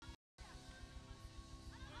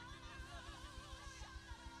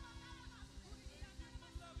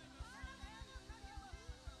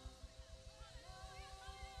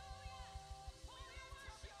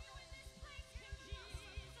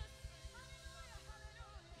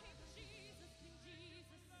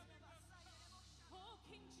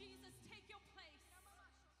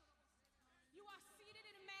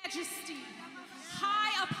majesty,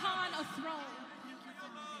 high upon a throne.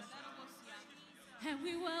 And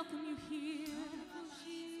we welcome you here.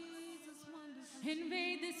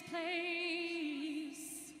 Invade this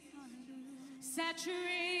place.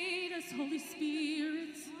 Saturate us, Holy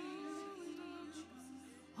Spirit.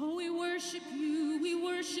 Oh, we worship you, we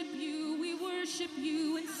worship you, we worship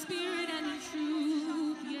you in spirit and in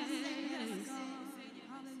truth, yes.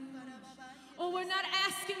 Oh, we're not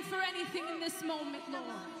asking for anything in this moment, Lord.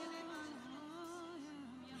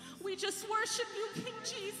 We just worship you, King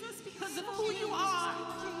Jesus, because of who you are.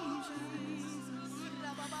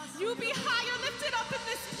 You be higher lifted up in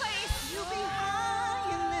this place. You be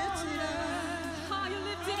high and lifted up. Higher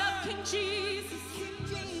lifted up, King Jesus. King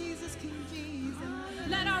Jesus, King Jesus.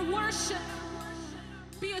 Let our worship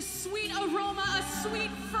be a sweet aroma, a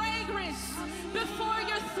sweet fragrance before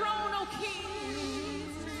your throne, O King.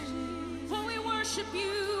 Oh, we worship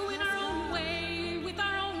you in our own way, with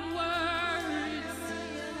our own words.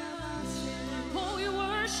 Oh, we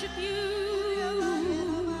worship you.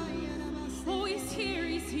 Oh, he's here,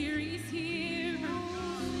 he's here, he's here.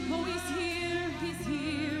 Oh, he's here, he's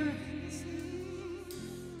here.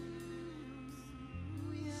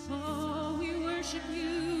 Oh, we worship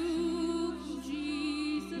you,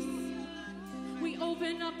 Jesus. We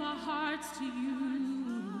open up our hearts to you.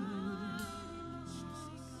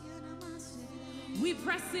 We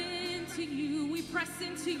press into you, we press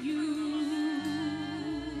into you.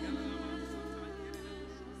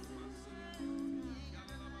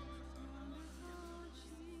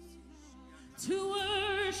 To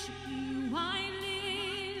worship you I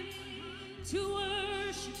live, to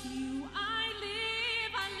worship you I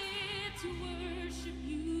live to worship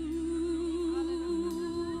you,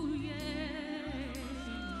 yeah.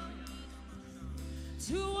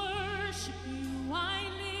 To worship you I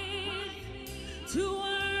live, to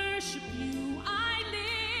worship you I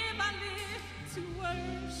live to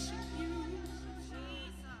worship you.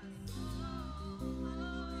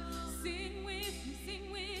 Sing with me, sing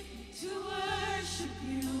with me. To worship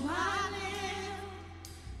you I live,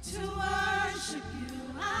 to worship you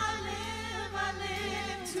I live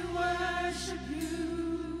to worship you.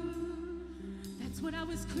 That's what I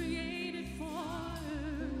was created for.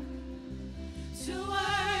 To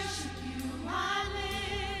worship you I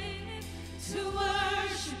live, to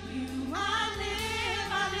worship you I live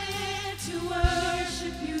to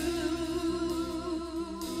worship you.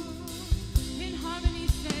 In harmony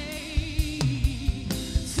say,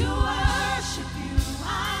 to worship you I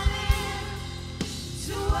live,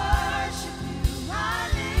 to worship you I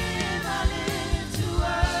live to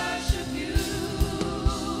worship you,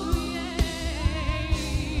 yeah.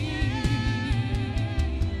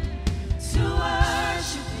 To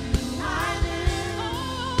worship you I live,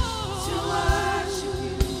 to worship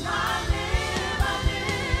you I live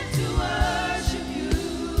to worship you,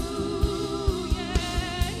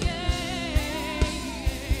 yeah.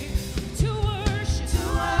 To worship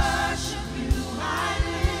you I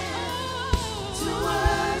live, to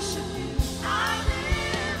worship you I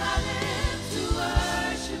live to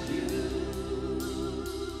worship you.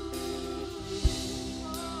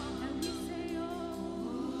 And we say,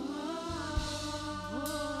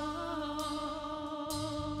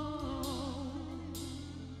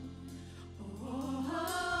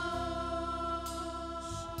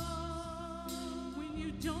 when you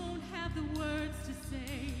don't have the words to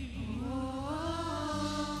say,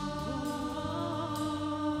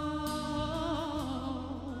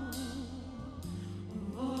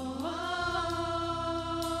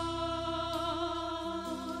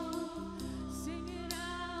 sing it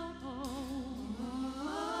out,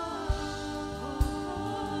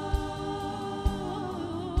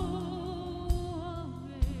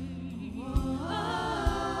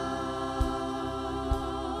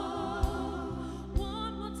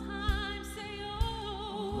 one more time, say,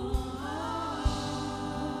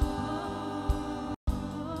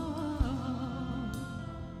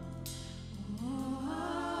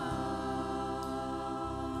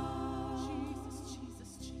 Jesus,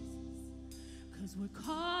 Jesus, Jesus. 'Cause we're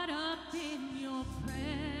caught up in your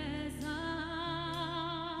presence.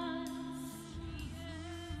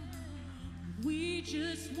 We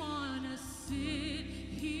just wanna sit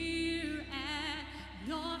here at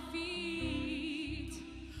your feet.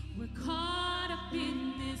 We're caught up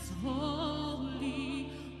in this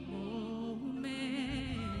holy moment,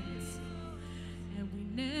 and we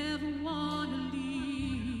never wanna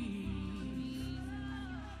leave.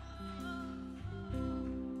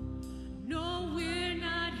 No, we're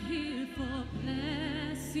not here for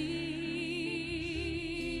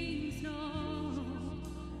blessings, no.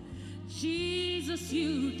 Jesus,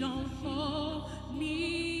 you don't owe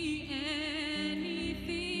me anything,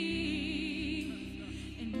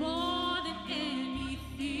 and more than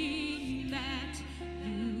anything that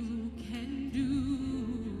you can do,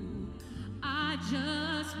 I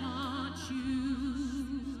just want you.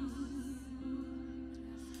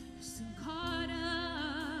 So caught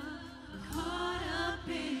up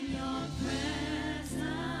in your presence.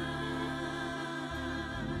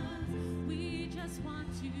 We just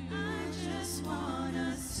want you. I just wanna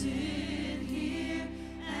sit here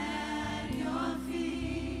at your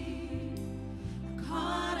feet,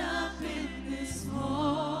 caught up in this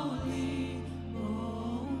holy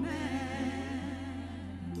moment.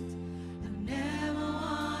 I never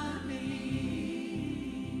wanna leave.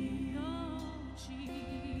 Oh,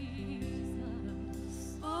 Jesus.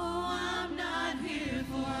 Oh, I'm not here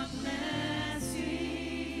for a blessing.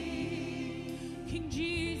 King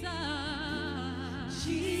Jesus.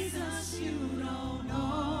 Jesus, you don't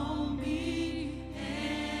owe me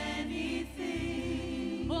anything.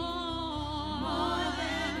 More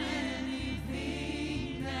than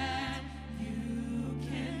anything that you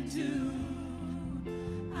can do.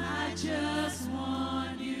 I just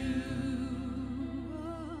want you.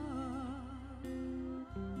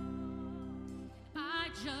 I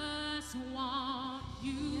just want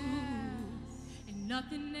you. And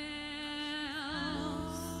nothing else.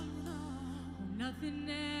 Nothing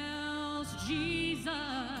else,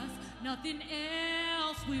 Jesus, nothing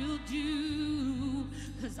else will do.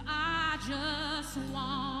 'Cause I just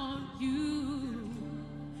want you.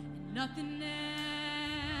 And nothing else.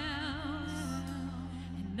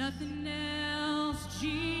 And nothing else,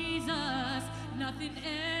 Jesus, nothing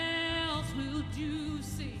else will do.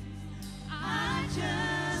 See, I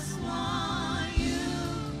just want you.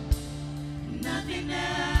 Nothing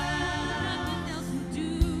else will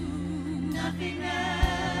do. Nothing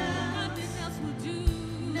else will do.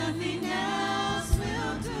 Nothing else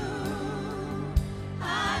will do. I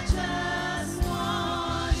just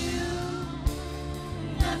want you.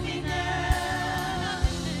 Nothing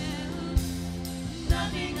else.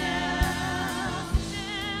 Nothing else.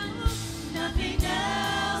 Nothing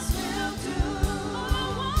else will do.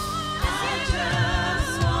 I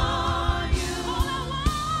just want you. All I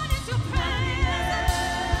want is your presence.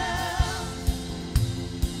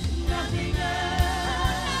 Nothing else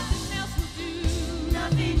will do.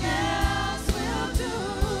 Nothing else will do.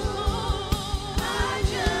 I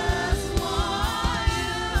just want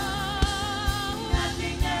you.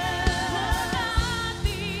 Nothing else.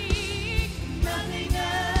 Nothing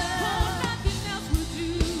else will do.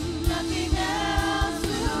 Nothing else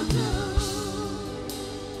will do.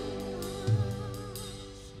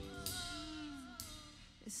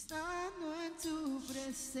 Estando en tu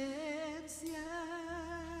presencia,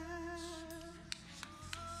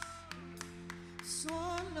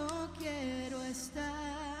 solo quiero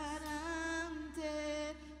estar ante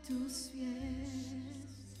tus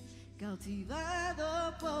pies, cautivado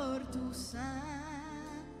por tu santidad,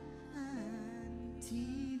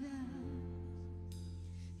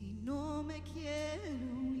 y no me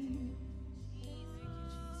quiero ir.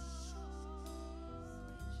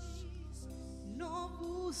 No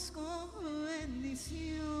busco bendiciones.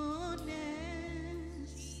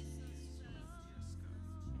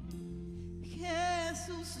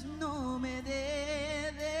 Jesús, no me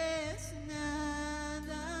debes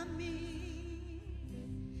nada a mí,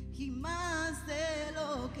 y más de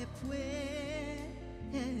lo que puedas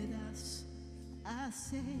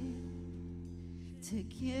hacer. Te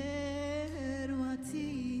quiero a ti.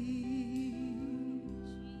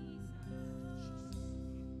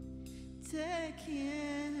 Te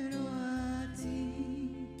quiero a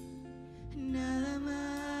ti, nada más,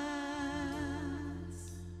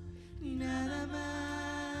 nada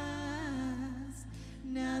más,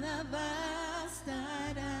 nada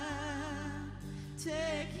bastará.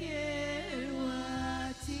 Te quiero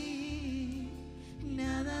a ti,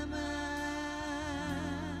 nada más,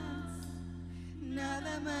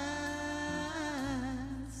 nada más,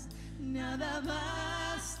 nada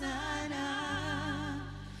bastará.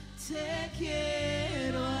 Te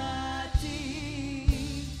quiero a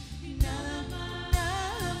ti, nada más,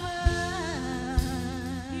 nada más,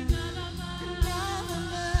 nada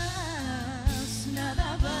más, nada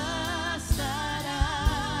bastará.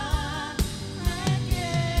 Te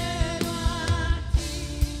quiero a ti,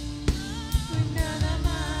 nada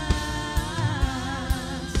más,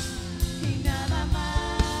 y nada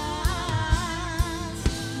más,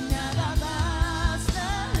 nada bastará.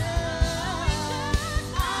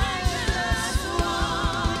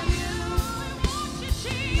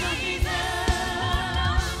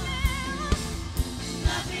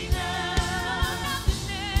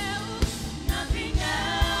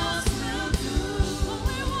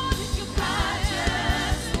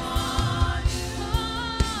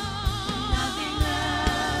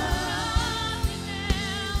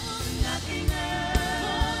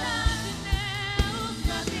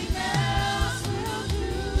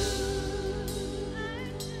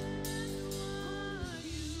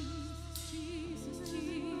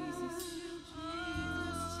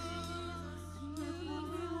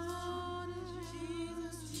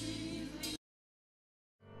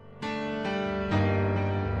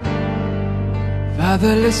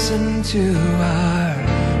 Father, listen to our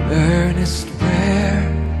earnest prayer.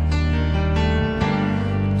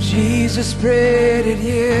 Jesus prayed it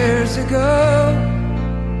years ago,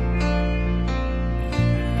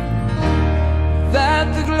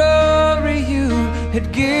 that the glory you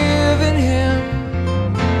had given him,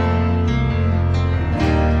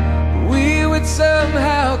 we would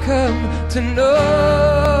somehow come to know.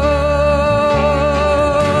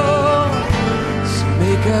 So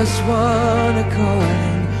make us one according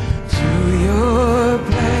to your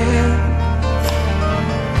plan.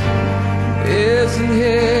 As in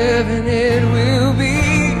heaven it will be.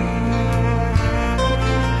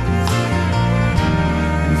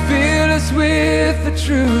 Fill us with the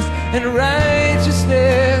truth and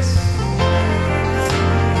righteousness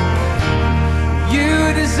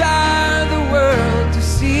you desire the world to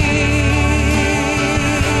see.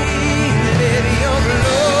 Let your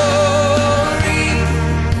glory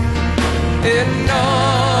and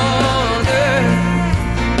honor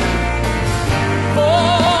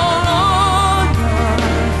fall on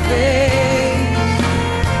our face.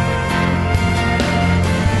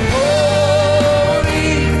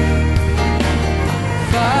 Holy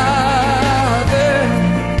Father,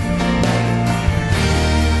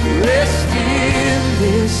 rest in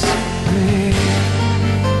this place.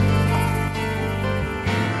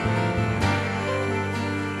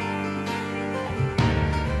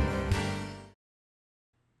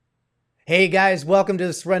 Hey guys, welcome to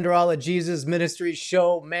the Surrender All of Jesus Ministry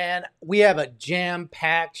show. Man, we have a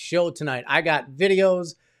jam-packed show tonight. I got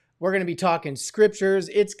videos. We're going to be talking scriptures.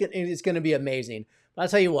 It's going to be amazing. But I'll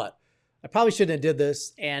tell you what, I probably shouldn't have did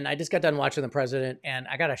this, and I just got done watching the president, and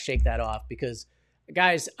I got to shake that off because,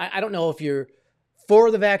 guys, I don't know if you're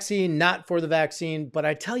for the vaccine, not for the vaccine, but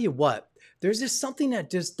I tell you what, there's just something that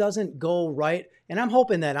just doesn't go right, and I'm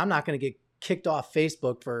hoping that I'm not going to get kicked off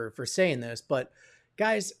Facebook for saying this, but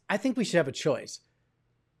guys, I think we should have a choice.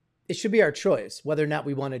 It should be our choice whether or not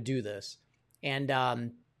we want to do this. And I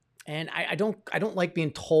don't like being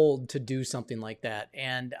told to do something like that.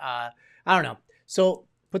 And I don't know. So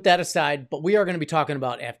put that aside. But we are going to be talking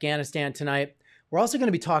about Afghanistan tonight. We're also going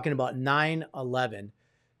to be talking about 9/11.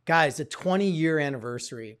 Guys, the 20-year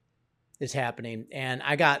anniversary is happening. And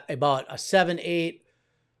I got about a 7-8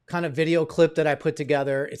 kind of video clip that I put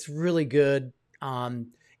together. It's really good.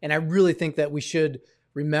 And I really think that we should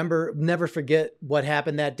remember, never forget what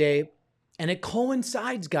happened that day. And it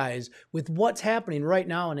coincides, guys, with what's happening right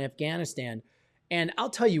now in Afghanistan. And I'll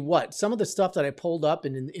tell you what, some of the stuff that I pulled up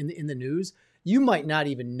in the news, you might not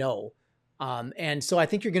even know. And so I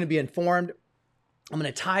think you're going to be informed. I'm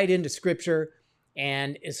going to tie it into scripture.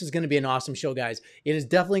 And this is going to be an awesome show, guys. It is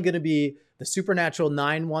definitely going to be the Supernatural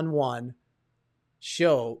 911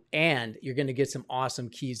 show, and you're going to get some awesome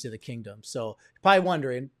keys to the kingdom. So you're probably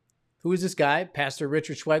wondering, who is this guy, Pastor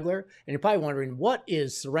Richard Schwegler? And you're probably wondering, what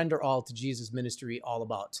is Surrender All to Jesus Ministry all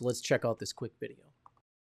about? So let's check out this quick video.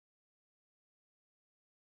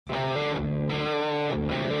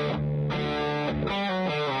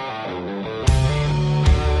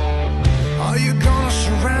 Are you gonna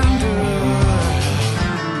surrender?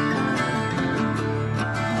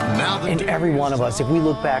 And every one of us, if we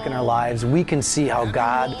look back in our lives, we can see how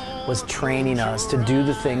God was training us to do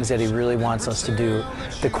the things that He really wants us to do.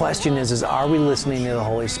 The question is are we listening to the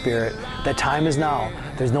Holy Spirit? The time is now.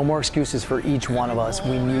 There's no more excuses for each one of us.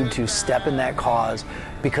 We need to step in that cause,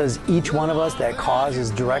 because each one of us, that cause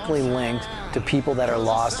is directly linked to people that are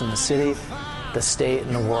lost in the city, the state,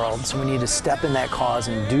 and the world. So we need to step in that cause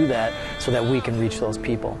and do that so that we can reach those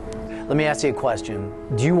people. Let me ask you a question.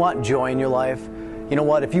 Do you want joy in your life? You know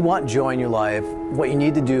what? If you want joy in your life, what you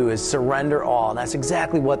need to do is surrender all. And that's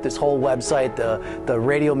exactly what this whole website, the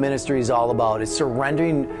radio ministry is all about, is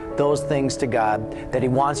surrendering those things to God that He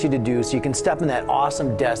wants you to do so you can step in that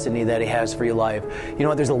awesome destiny that He has for your life. You know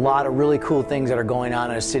what? There's a lot of really cool things that are going on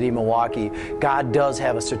in the city of Milwaukee. God does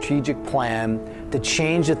have a strategic plan to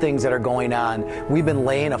change the things that are going on. We've been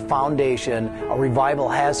laying a foundation. A revival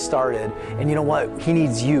has started. And you know what? He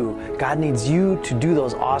needs you. God needs you to do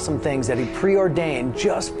those awesome things that He preordained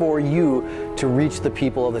just for you to reach the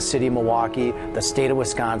people of the city of Milwaukee, the state of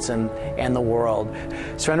Wisconsin, and the world.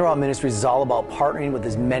 Surrender All Ministries is all about partnering with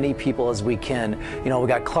as many people as we can. You know, we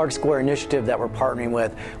got Clark Square Initiative that we're partnering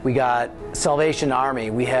with. We got Salvation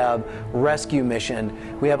Army. We have Rescue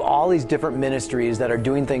Mission. We have all these different ministries that are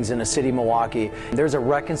doing things in the city of Milwaukee. There's a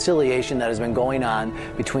reconciliation that has been going on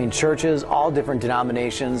between churches, all different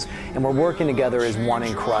denominations, and we're working together as one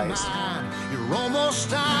in Christ. You're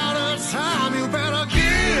almost out of time, you better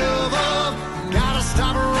give up. Gotta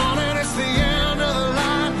stop running, it's the end of the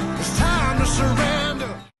line. It's time to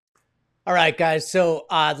surrender. All right, guys. So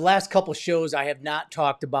the last couple shows, I have not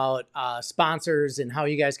talked about sponsors and how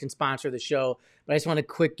you guys can sponsor the show, but I just want to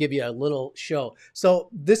quick give you a little show. So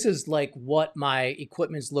this is like what my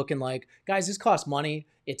equipment's looking like. Guys, this costs money.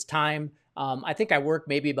 It's time. I think I work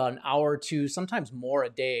maybe about an hour or two, sometimes more a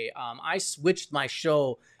day. I switched my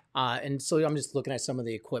show, and so I'm just looking at some of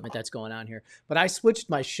the equipment that's going on here. But I switched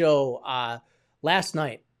my show last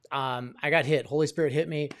night. I got hit. Holy Spirit hit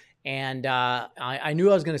me. And I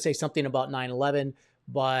knew I was going to say something about 9/11,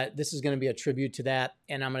 but this is going to be a tribute to that,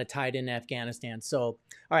 and I'm going to tie it into Afghanistan. So, all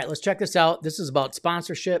right, let's check this out. This is about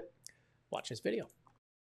sponsorship. Watch this video.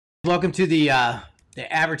 Welcome to the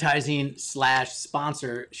advertising /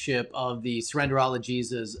 sponsorship of the Surrender All to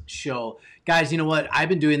Jesus show. Guys, you know what? I've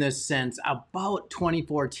been doing this since about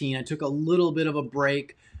 2014. I took a little bit of a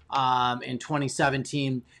break in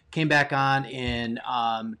 2017, came back on in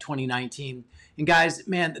 2019. And guys,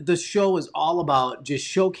 man, the show is all about just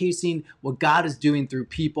showcasing what God is doing through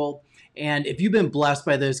people. And if you've been blessed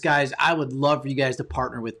by this, guys, I would love for you guys to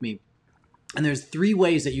partner with me. And there's 3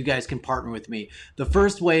 ways that you guys can partner with me. The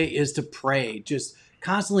first way is to pray. Just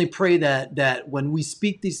constantly pray that when we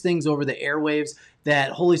speak these things over the airwaves,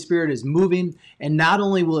 that Holy Spirit is moving. And not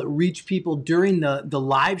only will it reach people during the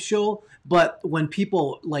live show, but when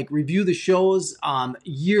people like review the shows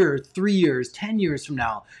year, 3 years, 10 years from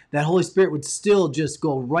now, that Holy Spirit would still just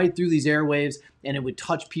go right through these airwaves, and it would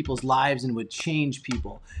touch people's lives and would change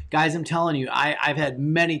people. Guys, I'm telling you, I've had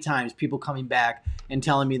many times people coming back and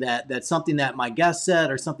telling me that something that my guest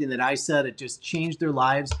said or something that I said, it just changed their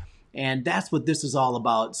lives. And that's what this is all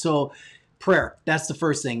about. So prayer, that's the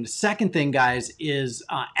first thing. The second thing, guys, is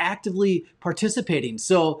actively participating.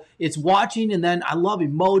 So it's watching, and then I love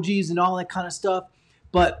emojis and all that kind of stuff.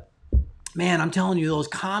 But man, I'm telling you, those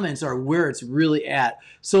comments are where it's really at.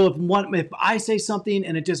 So if I say something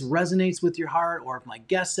and it just resonates with your heart, or if my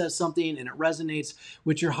guest says something and it resonates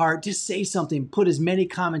with your heart, just say something. Put as many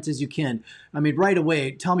comments as you can. I mean, right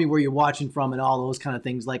away, tell me where you're watching from and all those kind of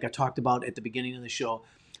things like I talked about at the beginning of the show.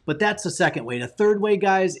 But that's the second way. The third way,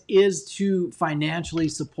 guys, is to financially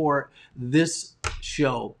support this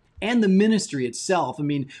show and the ministry itself. I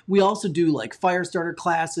mean, we also do like fire starter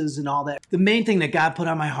classes and all that. The main thing that God put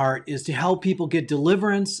on my heart is to help people get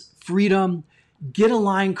deliverance, freedom, get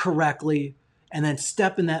aligned correctly, and then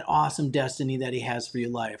step in that awesome destiny that He has for your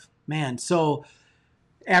life. Man, so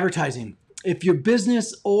advertising. If your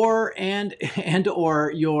business or your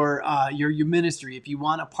ministry, if you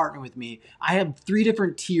want to partner with me, I have 3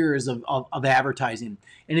 different tiers of advertising.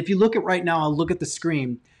 And if you look at right now, I'll look at the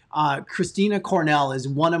screen. Christina Cornell is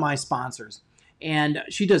one of my sponsors, and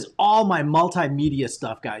she does all my multimedia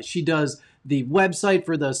stuff, guys. She does the website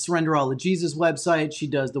for the Surrender All to Jesus website. She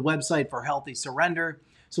does the website for Healthy Surrender.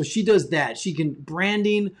 So she does that. She can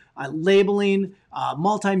branding, labeling,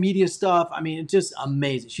 multimedia stuff. I mean, it's just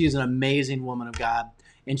amazing. She is an amazing woman of God,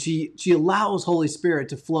 and she allows Holy Spirit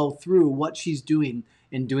to flow through what she's doing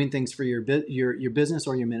and doing things for your business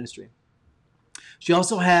or your ministry. She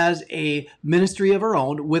also has a ministry of her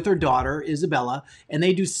own with her daughter, Isabella, and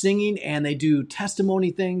they do singing and they do testimony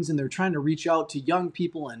things, and they're trying to reach out to young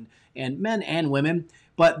people and men and women.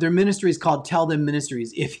 But their ministry is called Tell Them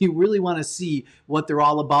Ministries. If you really want to see what they're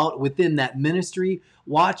all about within that ministry,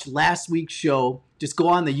 watch last week's show. Just go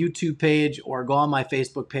on the YouTube page or go on my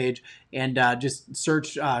Facebook page and just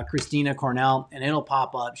search Christina Cornell, and it'll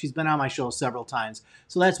pop up. She's been on my show several times.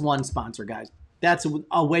 So that's one sponsor, guys. That's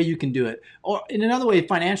a way you can do it. Or in another way,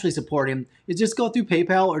 financially supporting is just go through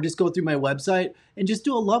PayPal or just go through my website and just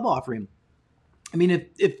do a love offering. I mean,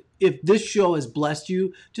 if this show has blessed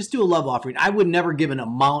you, just do a love offering. I would never give an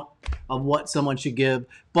amount of what someone should give,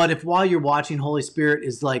 but if while you're watching, Holy Spirit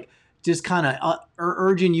is like just kind of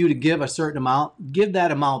urging you to give a certain amount, give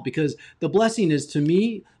that amount, because the blessing is to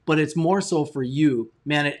me, but it's more so for you.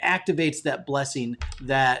 Man, it activates that blessing,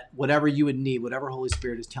 that whatever you would need, whatever Holy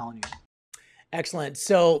Spirit is telling you. Excellent.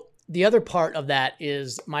 So the other part of that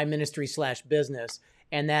is my ministry / business,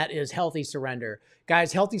 and that is Healthy Surrender.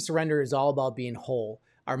 Guys, Healthy Surrender is all about being whole.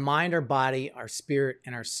 Our mind, our body, our spirit,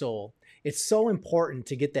 and our soul. It's so important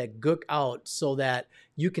to get that gook out so that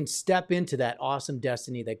you can step into that awesome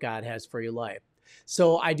destiny that God has for your life.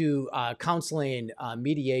 So I do counseling,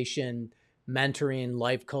 mediation, mentoring,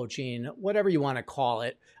 life coaching, whatever you want to call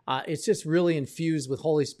it. It's just really infused with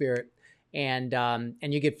Holy Spirit, and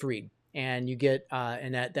you get freed. And you get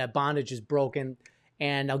and that bondage is broken,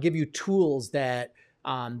 and I'll give you tools that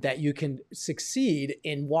you can succeed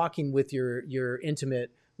in walking with your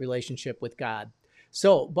intimate relationship with God.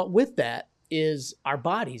 So, but with that is our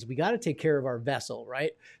bodies. We got to take care of our vessel,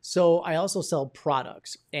 right? So I also sell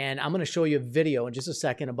products, and I'm going to show you a video in just a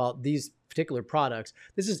second about these particular products.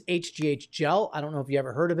 This is HGH gel. I don't know if you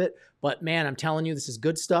ever heard of it, but man, I'm telling you, this is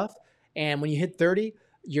good stuff. And when you hit 30,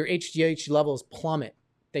 your HGH levels plummet.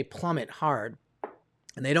 They plummet hard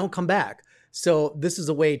and they don't come back. So this is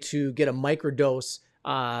a way to get a microdose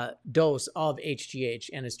dose of HGH,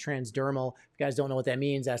 and it's transdermal. If you guys don't know what that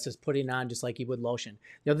means, that's just putting on just like you would lotion.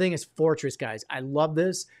 The other thing is Fortress, guys. I love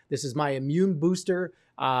this. This is my immune booster,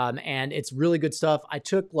 and it's really good stuff. I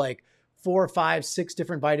took like 4, 5, 6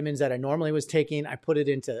 different vitamins that I normally was taking. I put it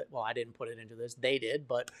into, well, I didn't put it into this. They did,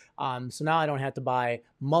 but so now I don't have to buy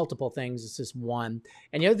multiple things. It's just one.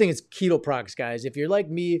 And the other thing is keto products, guys. If you're like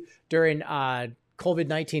me during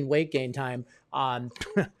COVID-19 weight gain time,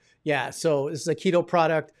 yeah, so this is a keto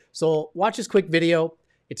product. So watch this quick video.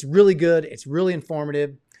 It's really good. It's really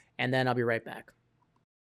informative. And then I'll be right back.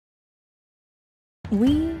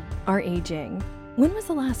 We are aging. When was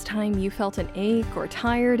the last time you felt an ache or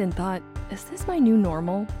tired and thought, is this my new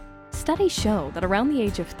normal? Studies show that around the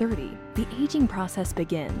age of 30, the aging process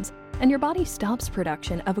begins, and your body stops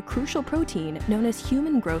production of a crucial protein known as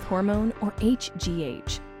human growth hormone, or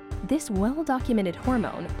HGH. This well-documented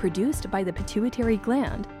hormone, produced by the pituitary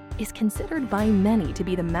gland, is considered by many to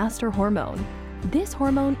be the master hormone. This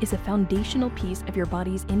hormone is a foundational piece of your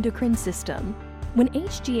body's endocrine system. When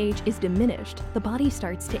HGH is diminished, the body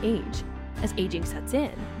starts to age. As aging sets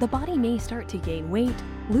in, the body may start to gain weight,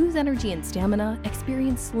 lose energy and stamina,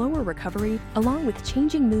 experience slower recovery, along with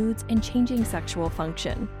changing moods and changing sexual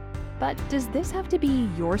function. But does this have to be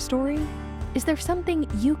your story? Is there something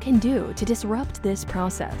you can do to disrupt this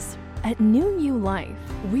process? At New You Life,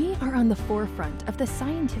 we are on the forefront of the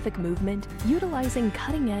scientific movement, utilizing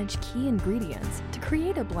cutting-edge key ingredients to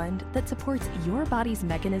create a blend that supports your body's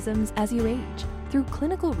mechanisms as you age. Through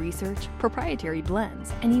clinical research, proprietary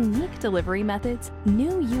blends, and unique delivery methods,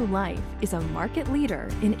 New You Life is a market leader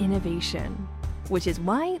in innovation. Which is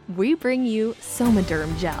why we bring you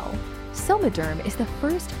Somaderm Gel. Somaderm is the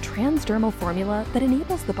first transdermal formula that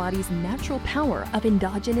enables the body's natural power of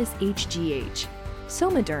endogenous HGH.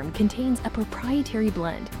 Somaderm contains a proprietary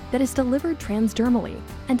blend that is delivered transdermally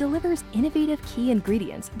and delivers innovative key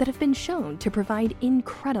ingredients that have been shown to provide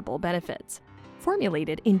incredible benefits.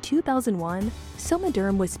 Formulated in 2001,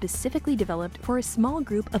 Somaderm was specifically developed for a small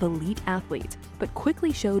group of elite athletes, but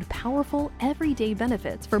quickly showed powerful, everyday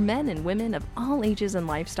benefits for men and women of all ages and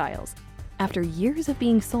lifestyles. After years of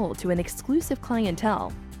being sold to an exclusive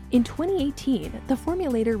clientele, in 2018, the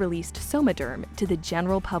formulator released Somaderm to the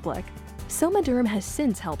general public. Somaderm has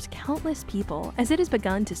since helped countless people as it has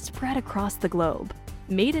begun to spread across the globe.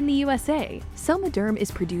 Made in the USA, Somaderm is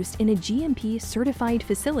produced in a GMP-certified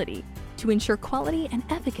facility to ensure quality and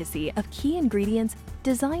efficacy of key ingredients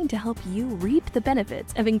designed to help you reap the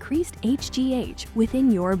benefits of increased HGH within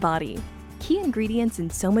your body. Key ingredients in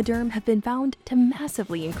Somaderm have been found to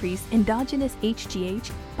massively increase endogenous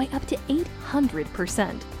HGH by up to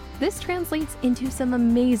 800%. This translates into some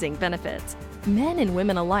amazing benefits. Men and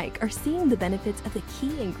women alike are seeing the benefits of the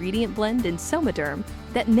key ingredient blend in Somaderm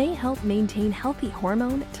that may help maintain healthy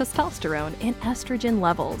hormone, testosterone, and estrogen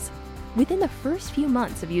levels. Within the first few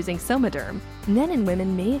months of using Somaderm, men and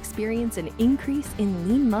women may experience an increase in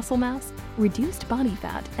lean muscle mass, reduced body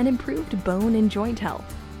fat, and improved bone and joint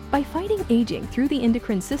health. By fighting aging through the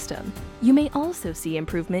endocrine system, you may also see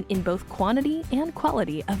improvement in both quantity and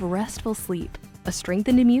quality of restful sleep, a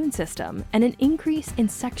strengthened immune system, and an increase in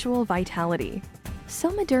sexual vitality.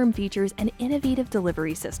 Somaderm features an innovative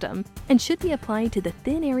delivery system and should be applied to the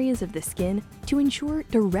thin areas of the skin to ensure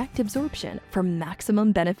direct absorption for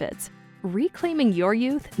maximum benefits. Reclaiming your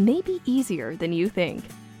youth may be easier than you think.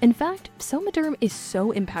 In fact, Somaderm is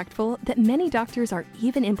so impactful that many doctors are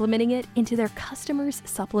even implementing it into their customers'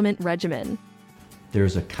 supplement regimen.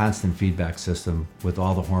 There's a constant feedback system with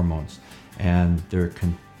all the hormones, and they're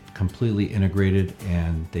completely integrated,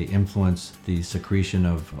 and they influence the secretion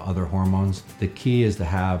of other hormones. The key is to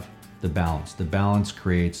have the balance. The balance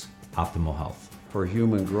creates optimal health. For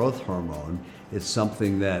human growth hormone, it's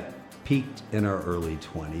something that peaked in our early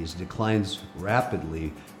 20s, declines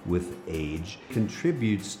rapidly with age,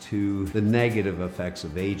 contributes to the negative effects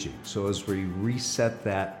of aging. So as we reset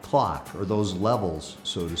that clock, or those levels,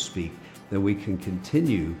 so to speak, then we can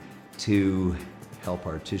continue to help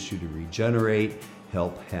our tissue to regenerate,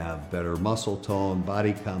 help have better muscle tone,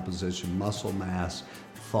 body composition, muscle mass,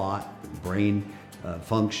 thought, brain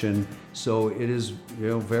function. So it is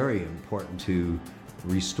very important to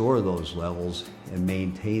restore those levels and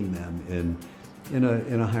maintain them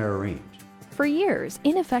in a higher range. For years,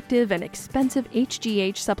 ineffective and expensive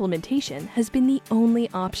HGH supplementation has been the only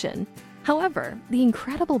option. However, the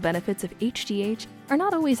incredible benefits of HGH are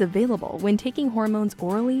not always available when taking hormones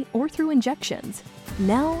orally or through injections.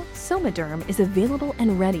 Now, Somaderm is available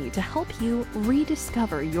and ready to help you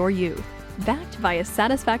rediscover your youth. Backed by a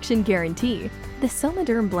satisfaction guarantee, the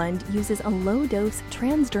Somaderm blend uses a low-dose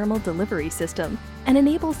transdermal delivery system and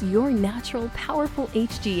enables your natural, powerful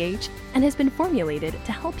HGH and has been formulated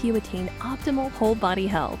to help you attain optimal whole body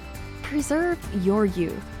health. Preserve your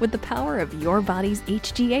youth with the power of your body's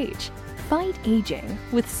HGH. Fight aging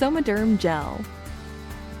with Somaderm Gel.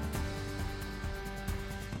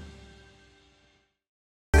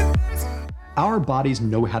 Our bodies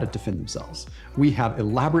know how to defend themselves. We have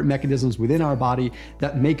elaborate mechanisms within our body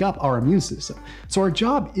that make up our immune system. So our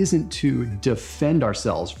job isn't to defend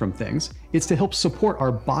ourselves from things, it's to help support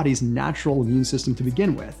our body's natural immune system to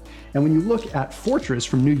begin with. And when you look at Fortress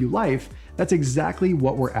from New You Life, that's exactly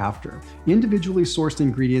what we're after. Individually sourced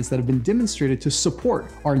ingredients that have been demonstrated to support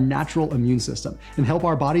our natural immune system and help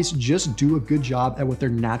our bodies just do a good job at what they're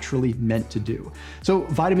naturally meant to do. So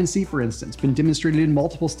vitamin C, for instance, been demonstrated in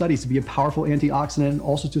multiple studies to be a powerful antioxidant and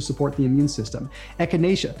also to support the immune system.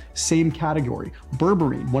 Echinacea, same category.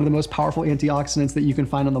 Berberine, one of the most powerful antioxidants that you can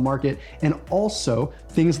find on the market, and also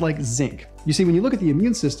things like zinc. You see, when you look at the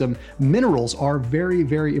immune system, minerals are very,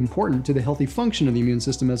 very important to the healthy function of the immune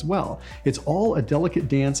system as well. It's all a delicate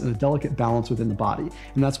dance and a delicate balance within the body.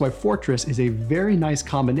 And that's why Fortress is a very nice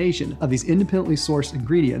combination of these independently sourced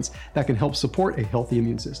ingredients that can help support a healthy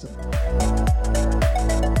immune system.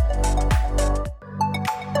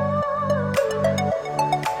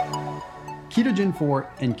 Ketogen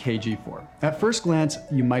 4 and KG4. At first glance,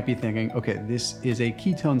 you might be thinking, okay, this is a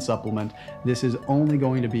ketone supplement. This is only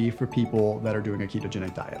going to be for people that are doing a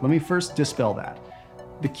ketogenic diet. Let me first dispel that.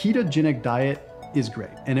 The ketogenic diet is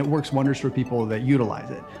great and it works wonders for people that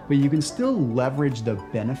utilize it, but you can still leverage the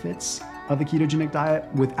benefits of the ketogenic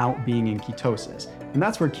diet without being in ketosis. And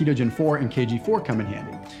that's where Ketogen 4 and KG4 come in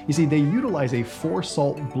handy. You see, they utilize a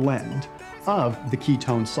 4-salt blend of the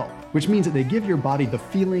ketone salt, which means that they give your body the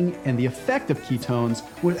feeling and the effect of ketones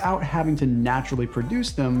without having to naturally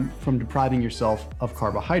produce them from depriving yourself of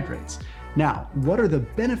carbohydrates. Now, what are the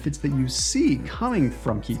benefits that you see coming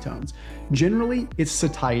from ketones? Generally, it's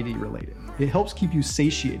satiety related. It helps keep you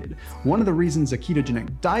satiated. One of the reasons a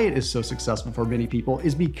ketogenic diet is so successful for many people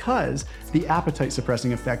is because the appetite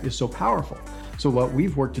suppressing effect is so powerful. So what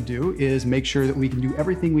we've worked to do is make sure that we can do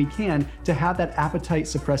everything we can to have that appetite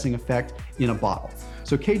suppressing effect in a bottle.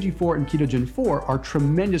 So KG4 and Ketogen 4 are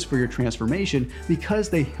tremendous for your transformation because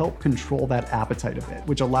they help control that appetite a bit,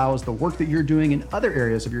 which allows the work that you're doing in other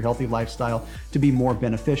areas of your healthy lifestyle to be more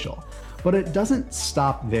beneficial. But it doesn't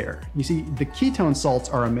stop there. You see, the ketone salts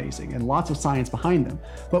are amazing and lots of science behind them.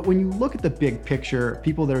 But when you look at the big picture,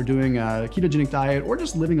 people that are doing a ketogenic diet or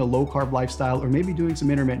just living a low carb lifestyle or maybe doing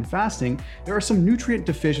some intermittent fasting, there are some nutrient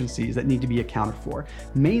deficiencies that need to be accounted for,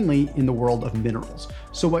 mainly in the world of minerals.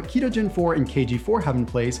 So what Ketogen 4 and KG4 have in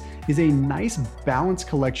place is a nice balanced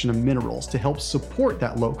collection of minerals to help support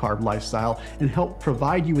that low carb lifestyle and help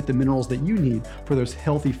provide you with the minerals that you need for those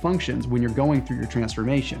healthy functions when you're going through your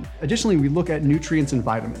transformation. Additionally, we look at nutrients and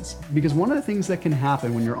vitamins because one of the things that can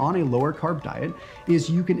happen when you're on a lower carb diet is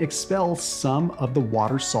you can expel some of the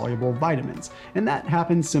water soluble vitamins. And that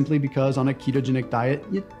happens simply because on a ketogenic diet,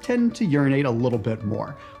 you tend to urinate a little bit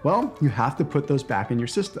more. Well, you have to put those back in your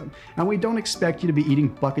system. And we don't expect you to be eating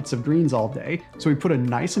buckets of greens all day, so we put a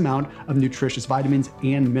nice amount of nutritious vitamins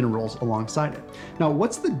and minerals alongside it. Now,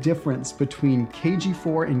 what's the difference between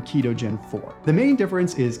KG4 and Ketogen 4? The main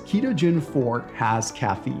difference is Ketogen 4 has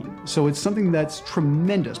caffeine. So it's something that's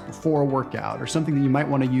tremendous before a workout or something that you might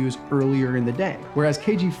want to use earlier in the day. Whereas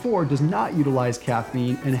KG4 does not utilize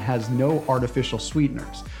caffeine and has no artificial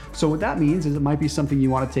sweeteners. So what that means is it might be something you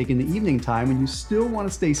want to take in the evening time when you still want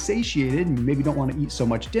to stay satiated and you maybe don't want to eat so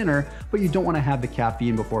much dinner, but you don't want to have the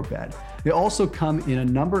caffeine before bed. They also come in a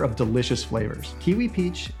number of delicious flavors, kiwi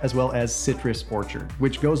peach as well as citrus orchard,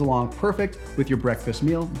 which goes along perfect with your breakfast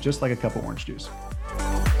meal, just like a cup of orange juice.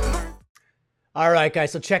 All right,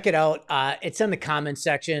 guys, so check it out. It's in the comments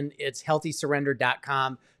section. It's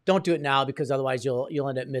healthysurrender.com. Don't do it now because otherwise you'll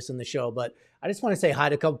end up missing the show. But I just want to say hi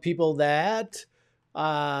to a couple people that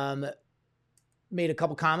made a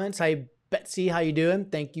couple comments. Hi, Betsy, how you doing?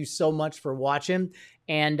 Thank you so much for watching.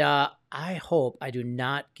 And I hope I do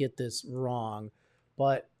not get this wrong,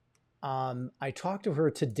 but I talked to her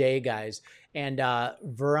today, guys, and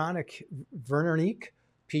Veronique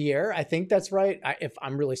Pierre, I think that's right.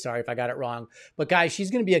 I'm really sorry if I got it wrong, but guys, she's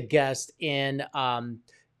going to be a guest in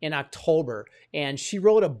October, and she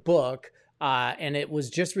wrote a book, and it was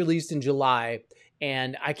just released in July,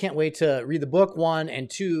 and I can't wait to read the book, 1, and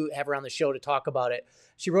 2, have her on the show to talk about it.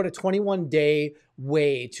 She wrote a 21-day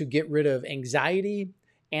way to get rid of anxiety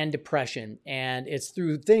and depression. And it's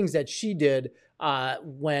through things that she did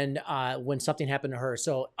when something happened to her.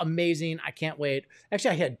 So amazing. I can't wait.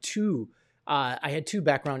 Actually, I had two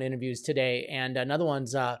background interviews today, and another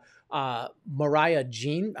one's Mariah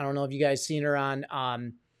Jean. I don't know if you guys seen her on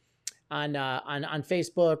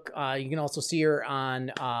Facebook. You can also see her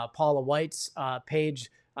on Paula White's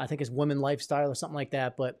page. I think it's Women Lifestyle or something like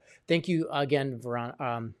that. But thank you again,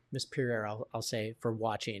 Miss Pierre, I'll say, for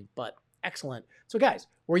watching. But excellent. So guys,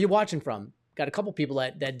 where are you watching from? Got a couple people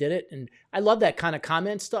that did it, and I love that kind of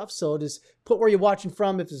comment stuff. So just put where you're watching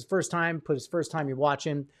from. If it's the first time, put it's first time you're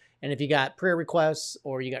watching. And if you got prayer requests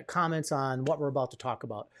or you got comments on what we're about to talk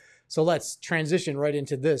about. So let's transition right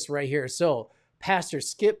into this right here. So Pastor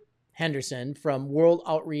Skip Henderson from World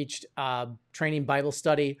Outreach Training Bible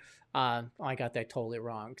Study. I got that totally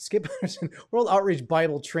wrong. Skip Henderson, World Outreach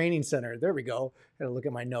Bible Training Center. There we go. Gotta look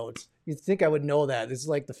at my notes. You'd think I would know that. This is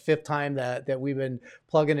like the 5th time that we've been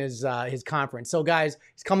plugging his conference. So guys,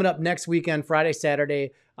 he's coming up next weekend, Friday,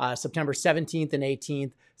 Saturday, September 17th and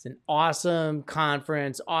 18th. It's an awesome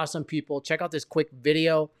conference, awesome people. Check out this quick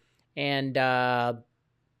video, and I'll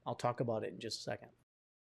talk about it in just a second.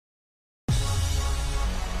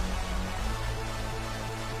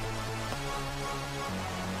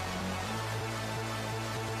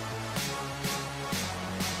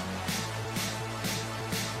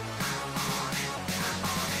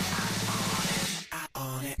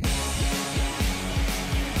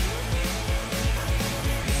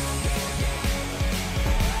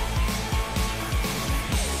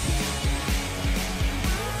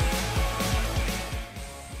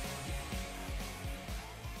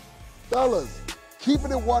 Fellas,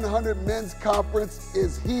 Keeping It 100 Men's Conference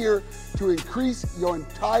is here to increase your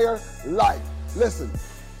entire life. Listen,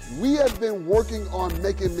 we have been working on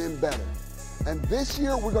making men better. And this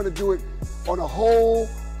year, we're going to do it on a whole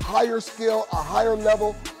higher scale, a higher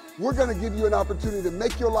level. We're going to give you an opportunity to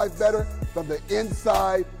make your life better from the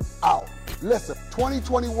inside out. Listen,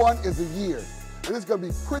 2021 is a year, and it's going to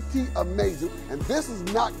be pretty amazing. And this is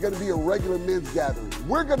not going to be a regular men's gathering.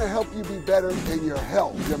 We're going to help you be better in your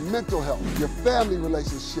health, your mental health, your family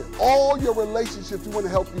relationship, all your relationships. We want to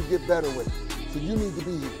help you get better with. So you need to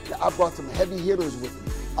be here. Now, I brought some heavy hitters with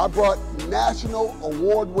me. I brought national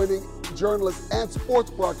award-winning journalist and sports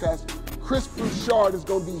broadcaster Chris Bouchard is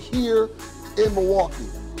going to be here in Milwaukee,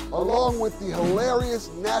 along with the hilarious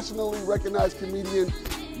nationally recognized comedian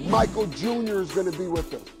Michael Jr. is going to be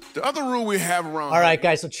with us. The other rule we have around. All right,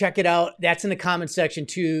 guys, so check it out. That's in the comment section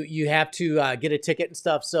too. You have to get a ticket and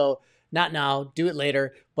stuff. So not now, do it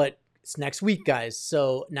later, but it's next week, guys.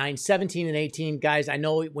 So 9, 17, and 18. Guys, I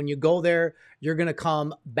know when you go there, you're going to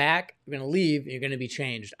come back, you're going to leave, you're going to be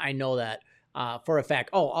changed. I know that for a fact.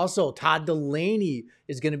 Oh, also, Todd Delaney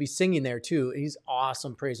is going to be singing there too. He's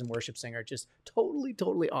awesome praise and worship singer. Just totally,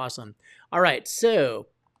 totally awesome. All right, so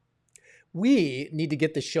we need to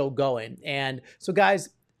get the show going. And so, guys,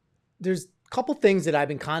 there's a couple things that I've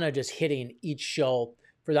been kind of just hitting each show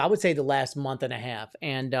for, I would say, the last month and a half.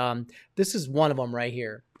 And this is one of them right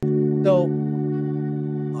here. So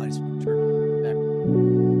I just want to turn back a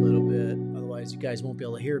little bit. Otherwise, you guys won't be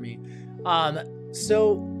able to hear me.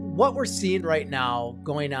 So what we're seeing right now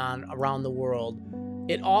going on around the world,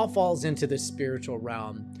 it all falls into the spiritual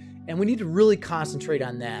realm. And we need to really concentrate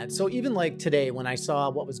on that. So even like today, when I saw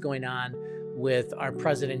what was going on with our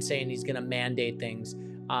president saying he's going to mandate things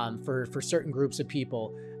for certain groups of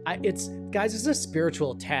people, it's a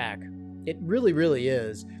spiritual attack. It really, really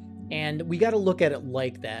is. And we got to look at it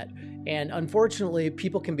like that. And unfortunately,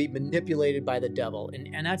 people can be manipulated by the devil,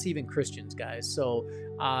 and that's even Christians, guys. So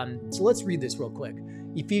let's read this real quick.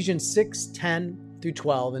 Ephesians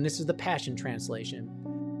 6:10-12, and this is the Passion Translation.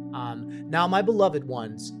 Now, my beloved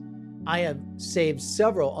ones, I have saved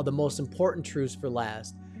several of the most important truths for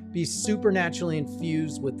last. Be supernaturally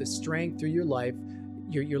infused with the strength through your life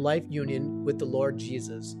union with the Lord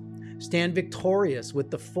Jesus. Stand victorious with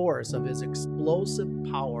the force of his explosive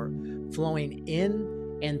power flowing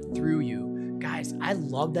in and through you. Guys, I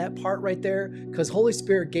love that part right there because Holy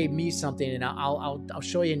Spirit gave me something, and I'll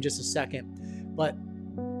show you in just a second. But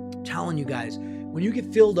I'm telling you guys, when you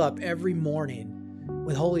get filled up every morning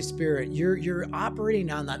with Holy Spirit, you're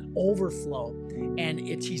operating on that overflow, and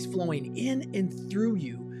he's flowing in and through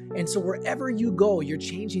you. And so wherever you go, you're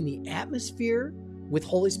changing the atmosphere with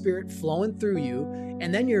Holy Spirit flowing through you,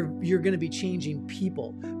 and then you're going to be changing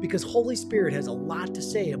people because Holy Spirit has a lot to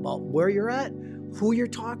say about where you're at, who you're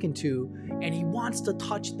talking to, and he wants to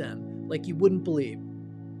touch them like you wouldn't believe.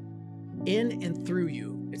 In and through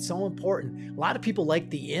you. It's so important. A lot of people like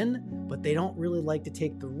the in, but they don't really like to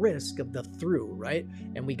take the risk of the through, right?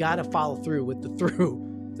 And we got to follow through with the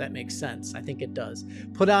through. If that makes sense. I think it does.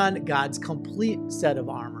 Put on God's complete set of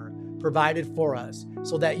armor provided for us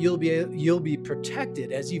so that you'll be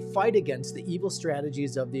protected as you fight against the evil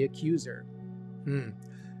strategies of the accuser.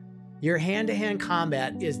 Your hand-to-hand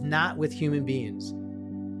combat is not with human beings,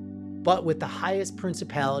 but with the highest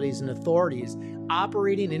principalities and authorities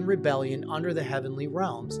operating in rebellion under the heavenly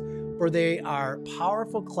realms, for they are a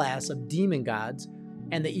powerful class of demon gods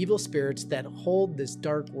and the evil spirits that hold this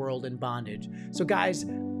dark world in bondage. So guys,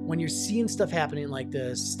 when you're seeing stuff happening like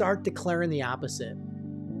this, start declaring the opposite.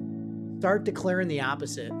 Start declaring the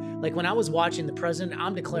opposite. Like when I was watching the president,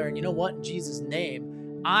 I'm declaring, you know what, in Jesus'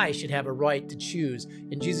 name, I should have a right to choose.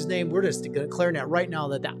 In Jesus' name, we're just declaring that right now,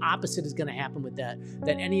 that the opposite is going to happen with that.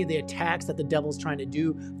 That any of the attacks that the devil's trying to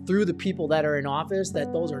do through the people that are in office,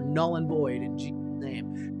 that those are null and void in Jesus'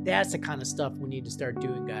 name. That's the kind of stuff we need to start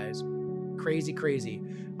doing, guys. Crazy, crazy.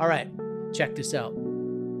 All right, check this out.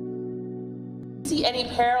 See any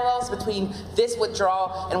parallels between this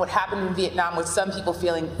withdrawal and what happened in Vietnam, with some people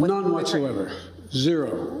feeling? None whatsoever.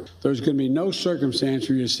 Zero. There's going to be no circumstance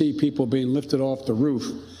where you see people being lifted off the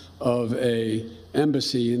roof of a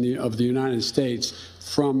embassy of the United States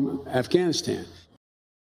from Afghanistan.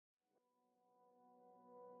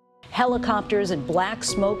 Helicopters and black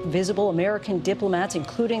smoke visible. American diplomats,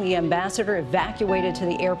 including the ambassador, evacuated to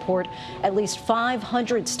the airport. At least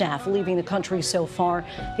 500 staff leaving the country so far.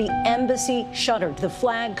 The embassy shuttered, the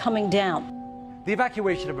flag coming down. The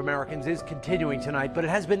evacuation of Americans is continuing tonight, but it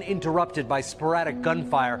has been interrupted by sporadic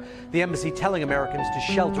gunfire. The embassy telling Americans to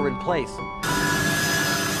shelter in place.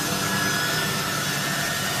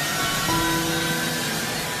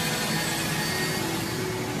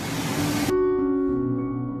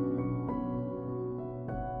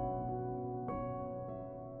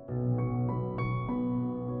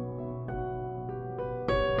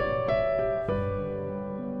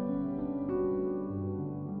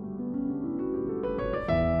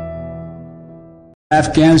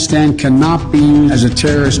 Afghanistan cannot be as a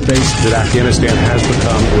terrorist base. That Afghanistan has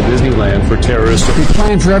become a Disneyland for terrorists. We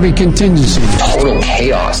plan for every contingency. Total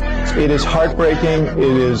chaos. It is heartbreaking. It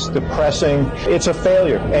is depressing. It's a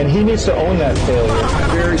failure, and he needs to own that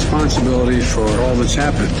failure. Bear responsibility for all that's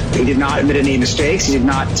happened. He did not admit any mistakes. He did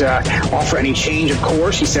not offer any change of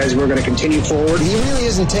course. He says we're going to continue forward. He really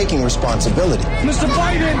isn't taking responsibility. Mr.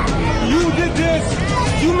 Biden, you did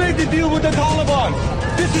this. You made the deal with the Taliban.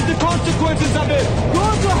 This is the consequences of it. Go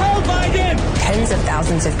to hell, Biden! Tens of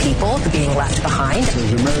thousands of people being left behind.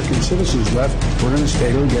 There's American citizens left. We're going to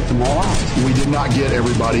stay here and get them all out. We did not get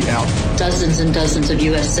everybody out. Dozens and dozens of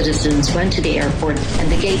U.S. citizens went to the airport,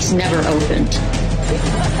 and the gates never opened.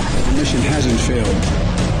 The mission hasn't failed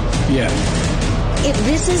yet. If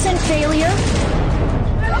this isn't failure,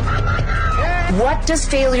 what does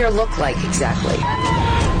failure look like exactly?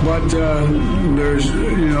 But there's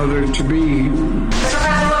to be. There's a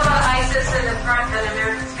battle about ISIS and the threat that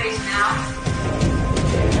Americans face now.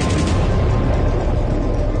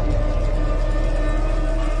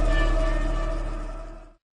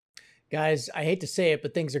 Guys, I hate to say it,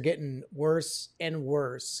 but things are getting worse and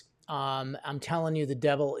worse. I'm telling you, the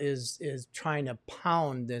devil is trying to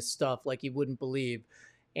pound this stuff like you wouldn't believe.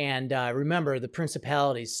 And remember the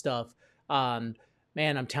principalities stuff. Man,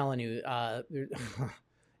 I'm telling you,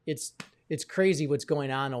 it's crazy what's going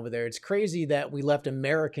on over there. It's crazy that we left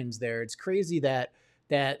Americans there. It's crazy that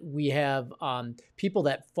we have people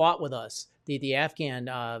that fought with us, the Afghan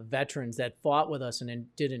veterans that fought with us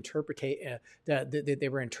and did interpretate. They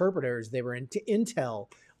were interpreters. They were intel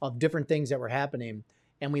of different things that were happening,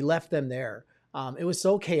 and we left them there. It was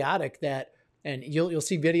so chaotic that, and you'll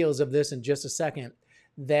see videos of this in just a second,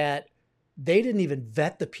 that they didn't even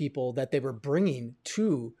vet the people that they were bringing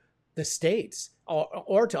to the States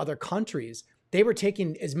or to other countries. They were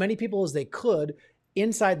taking as many people as they could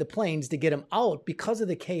inside the planes to get them out because of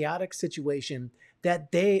the chaotic situation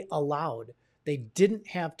that they allowed. They didn't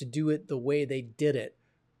have to do it the way they did it.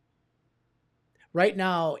 Right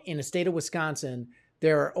now, in the state of Wisconsin,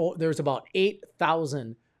 there's about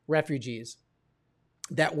 8,000 refugees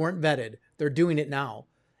that weren't vetted. They're doing it now.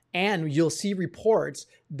 And you'll see reports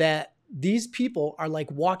that these people are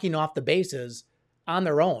like walking off the bases on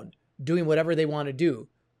their own, doing whatever they want to do.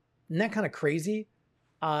 Isn't that kind of crazy?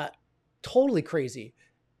 Totally crazy.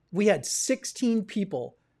 We had 16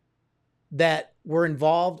 people that were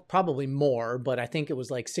involved, probably more, but I think it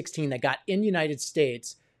was like 16 that got in the United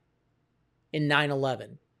States in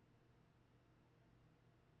 9/11.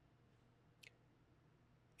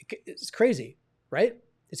 It's crazy, right?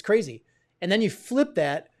 It's crazy. And then you flip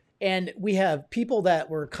that And we have people that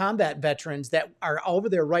were combat veterans that are over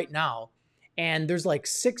there right now. And there's like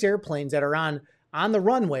 6 airplanes that are on the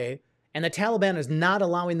runway, and the Taliban is not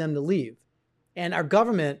allowing them to leave. And our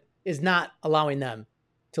government is not allowing them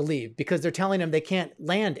to leave because they're telling them they can't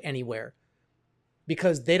land anywhere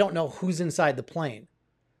because they don't know who's inside the plane.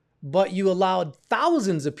 But you allowed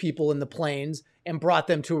thousands of people in the planes and brought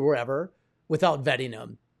them to wherever without vetting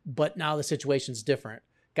them. But now the situation's different.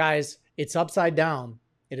 Guys, it's upside down.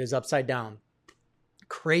 It is upside down.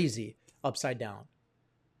 Crazy upside down.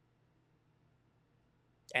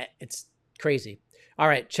 It's crazy. All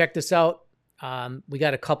right, check this out. We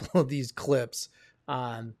got a couple of these clips.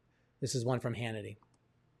 This is one from Hannity.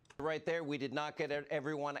 Right there, we did not get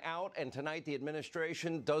everyone out, and tonight the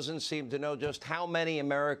administration doesn't seem to know just how many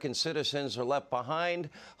American citizens are left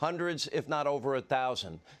behind, hundreds, if not over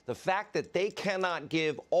 1,000. The fact that they cannot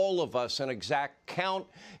give all of us an exact count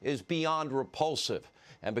is beyond repulsive.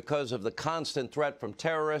 And because of the constant threat from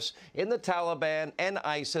terrorists in the Taliban and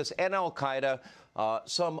ISIS and al-Qaeda,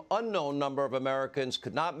 some unknown number of Americans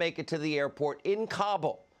could not make it to the airport in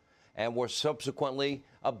Kabul and were subsequently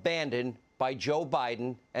abandoned by Joe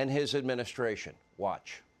Biden and his administration.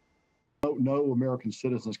 Watch. No American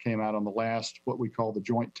citizens came out on the last, what we call the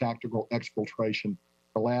joint tactical exfiltration,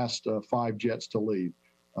 the last 5 jets to leave.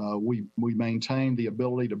 We maintained the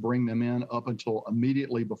ability to bring them in up until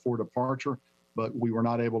immediately before departure, but we were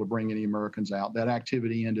not able to bring any Americans out. That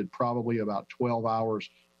activity ended probably about 12 hours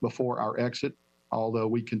before our exit, although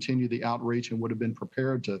we continued the outreach and would have been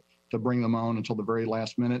prepared to bring them on until the very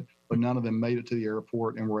last minute, but none of them made it to the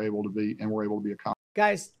airport and were able to be accommodated.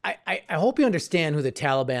 Guys, I hope you understand who the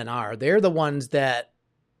Taliban are. They're the ones that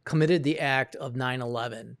committed the act of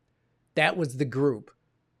 9/11. That was the group.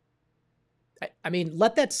 I mean,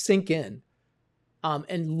 let that sink in.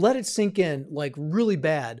 And let it sink in like really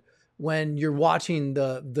bad when you're watching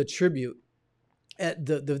the tribute at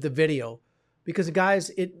the video. Because guys,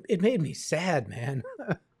 it made me sad, man.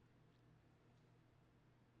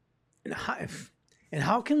 And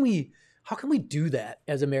how can we do that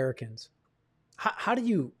as Americans? How do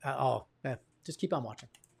you? Just keep on watching.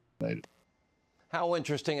 How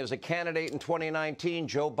interesting. As a candidate in 2019,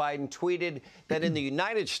 Joe Biden tweeted that in the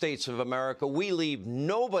United States of America, we leave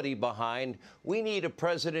nobody behind. We need a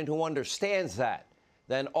president who understands that.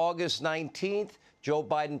 Then August 19th, Joe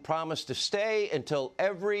Biden promised to stay until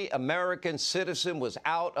every American citizen was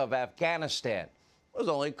out of Afghanistan. It was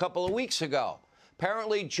only a couple of weeks ago.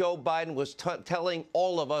 Apparently, Joe Biden was telling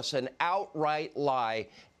all of us an outright lie.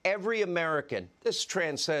 Every American, this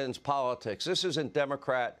transcends politics. This isn't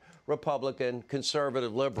Democrat, Republican,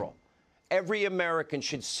 conservative, liberal. Every American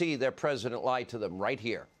should see their president lie to them right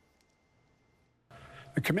here.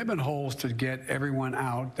 The commitment holds to get everyone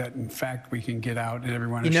out, that in fact we can get out and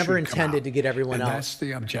everyone He never intended to get everyone out. That's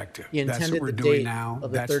the objective. He That's intended what we're the doing date now.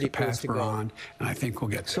 of the That's the 31st path to we're go. on, and I think we'll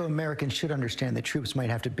get there. So Americans should understand that troops might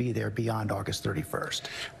have to be there beyond August 31st.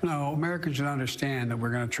 No, Americans should understand that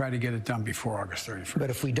we're going to try to get it done before August 31st. But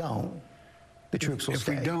if we don't, the troops will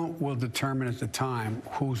stay. If we don't, we'll determine at the time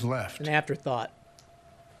who's left. An afterthought.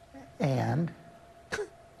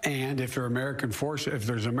 And if there are American forces, if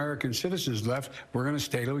there's American citizens left, we're going to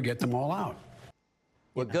stay till we get them all out.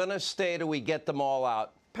 We're going to stay till we get them all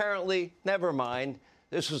out. Apparently, never mind.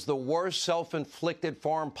 This is the worst self-inflicted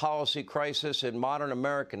foreign policy crisis in modern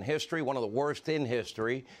American history, one of the worst in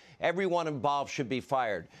history. Everyone involved should be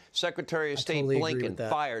fired. Secretary of State Blinken,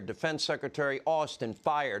 fired. Defense Secretary Austin,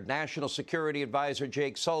 fired. National Security Advisor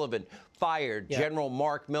Jake Sullivan, fired. General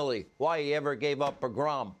Mark Milley, why he ever gave up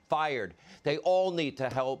Bagram, fired. They all need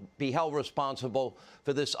to be held responsible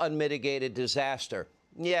for this unmitigated disaster.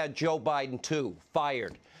 Yeah, Joe Biden, too,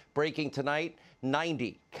 fired. Breaking tonight,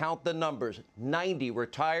 90, count the numbers, 90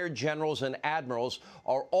 retired generals and admirals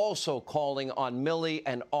are also calling on Milley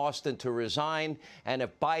and Austin to resign. And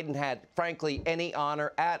if Biden had, frankly, any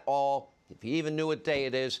honor at all, if he even knew what day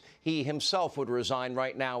it is, he himself would resign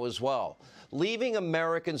right now as well. Leaving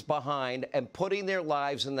Americans behind and putting their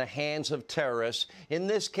lives in the hands of terrorists, in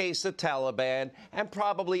this case the Taliban, and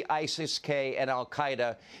probably ISIS-K and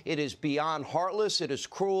al-Qaeda, it is beyond heartless, it is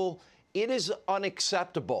cruel, it is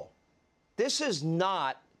unacceptable. This is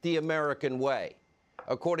not the American way.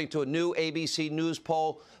 According to a new ABC News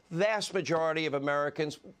poll, vast majority of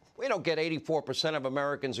Americans, we don't get 84% of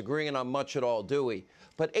Americans agreeing on much at all, do we?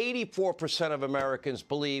 But 84% of Americans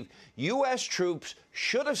believe U.S. troops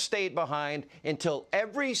should have stayed behind until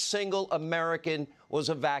every single American was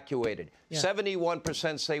evacuated.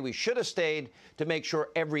 71% say we should have stayed to make sure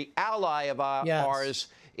every ally of ours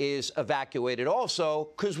is evacuated also,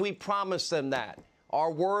 because we promised them that.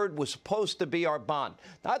 Our word was supposed to be our bond.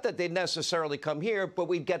 Not that they'd necessarily come here, but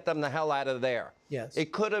we'd get them the hell out of there. Yes.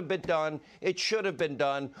 It could have been done. It should have been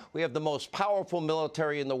done. We have the most powerful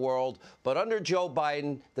military in the world. But under Joe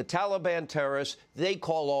Biden, the Taliban terrorists, they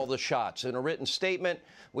call all the shots. In a written statement,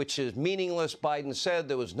 which is meaningless, Biden said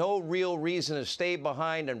there was no real reason to stay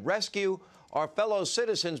behind and rescue our fellow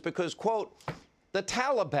citizens because, quote, the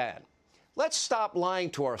Taliban. Let's stop lying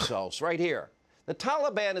to ourselves right here. The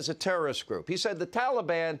Taliban is a terrorist group. He said the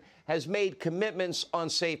Taliban has made commitments on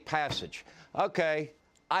safe passage. Okay,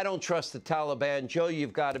 I don't trust the Taliban. Joe,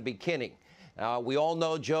 you've got to be kidding. We all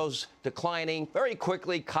know Joe's declining very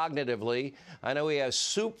quickly cognitively. I know he has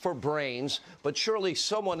soup for brains, but surely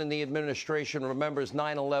someone in the administration remembers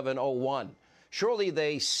 9/11/01. Surely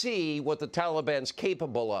they see what the Taliban's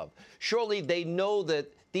capable of. Surely they know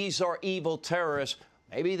that these are evil terrorists.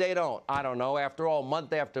 Maybe they don't. I don't know. After all,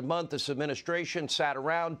 month after month, this administration sat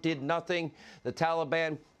around, did nothing. The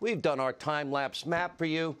Taliban, we've done our time-lapse map for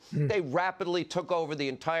you. They rapidly took over the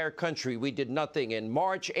entire country. We did nothing in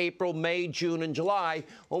March, April, May, June, and July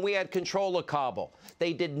when we had control of Kabul.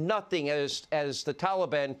 They did nothing as the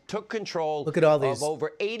Taliban took control of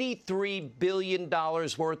over $83 billion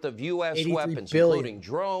worth of U.S. weapons, including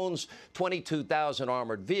drones, 22,000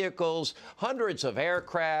 armored vehicles, hundreds of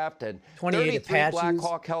aircraft, and 33 Black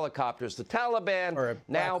Hawk helicopters. The Taliban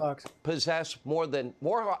now possess more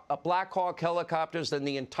Black Hawk helicopters than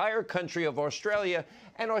the entire country of Australia,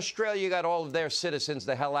 and Australia got all of their citizens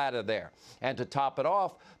the hell out of there. And to top it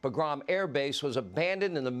off, Bagram Air Base was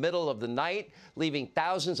abandoned in the middle of the night, leaving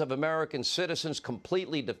thousands of American citizens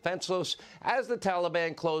completely defenseless as the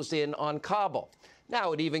Taliban closed in on Kabul.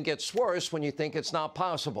 Now, it even gets worse when you think it's not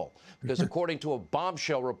possible, because according to a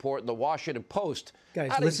bombshell report in the Washington Post,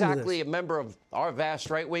 not exactly a member of our vast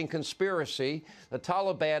right-wing conspiracy, the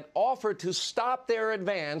Taliban offered to stop their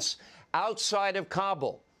advance outside of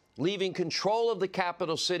Kabul, leaving control of the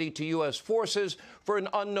capital city to U.S. forces for an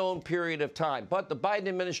unknown period of time. But the Biden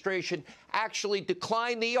administration actually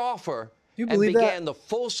declined the offer and began the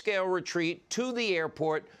full-scale retreat to the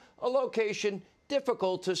airport, a location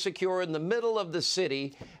difficult to secure in the middle of the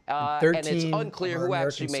city, and it's unclear who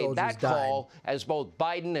actually made that call, as both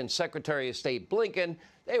Biden and Secretary of State Blinken,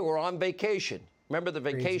 they were on vacation. Remember the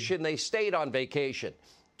vacation? They stayed on vacation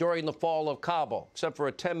during the fall of Kabul, except for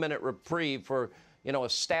a 10-minute reprieve for, a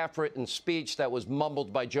staff-written speech that was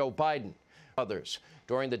mumbled by Joe Biden. Others.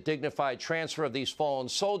 During the dignified transfer of these fallen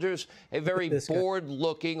soldiers, a very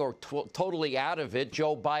bored-looking or totally out of it,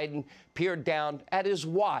 Joe Biden peered down at his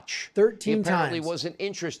watch. 13 times. He apparently times. Wasn't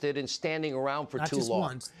interested in standing around for too long.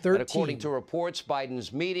 Once, 13. And according to reports,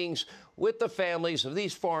 Biden's meetings with the families of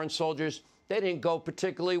these foreign soldiers, they didn't go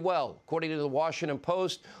particularly well. According to the Washington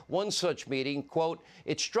Post, one such meeting, quote,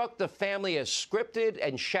 it struck the family as scripted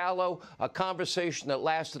and shallow, a conversation that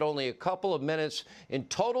lasted only a couple of minutes in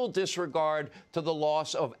total disregard to the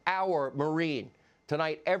loss of our Marine.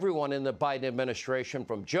 Tonight, everyone in the Biden administration,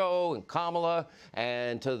 from Joe and Kamala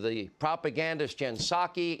and to the propagandist Jen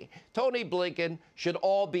Psaki, Tony Blinken, should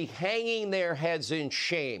all be hanging their heads in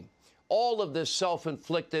shame. All of this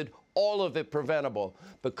self-inflicted, all of it preventable.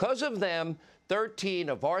 Because of them, 13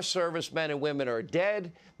 of our servicemen and women are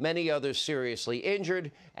dead, many others seriously injured,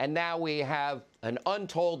 and now we have an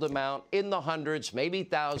untold amount in the hundreds, maybe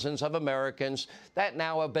thousands of Americans that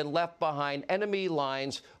now have been left behind enemy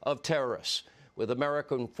lines of terrorists. With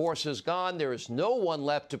American forces gone, there is no one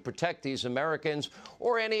left to protect these Americans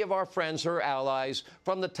or any of our friends or allies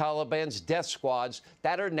from the Taliban's death squads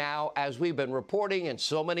that are now, as we've been reporting, and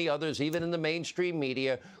so many others, even in the mainstream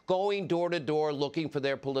media, going door to door looking for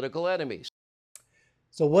their political enemies.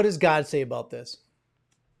 So what does God say about this?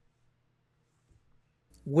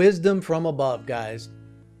 Wisdom from above, guys.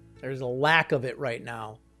 There's a lack of it right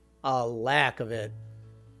now. A lack of it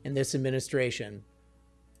in this administration.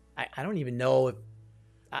 I don't even know if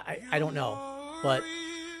I don't know, but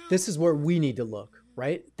this is where we need to look,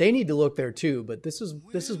 right? They need to look there too, but this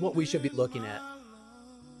is what we should be looking at.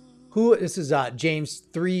 This is James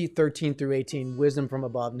 3:13-18, wisdom from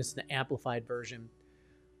above, and this is the amplified version.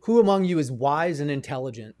 Who among you is wise and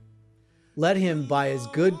intelligent? Let him by his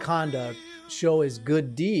good conduct show his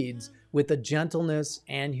good deeds with the gentleness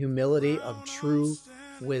and humility of true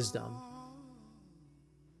wisdom.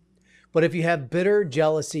 But if you have bitter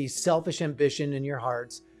jealousy, selfish ambition in your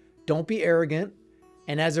hearts, don't be arrogant,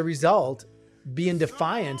 and as a result, be in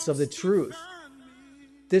defiance of the truth.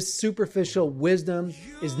 This superficial wisdom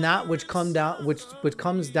is not which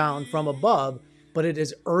comes down from above, but it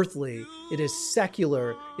is earthly, it is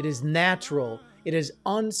secular, it is natural, it is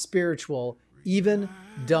unspiritual, even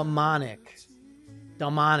demonic.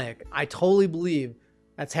 Demonic. I totally believe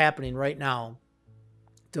that's happening right now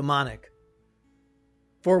demonic.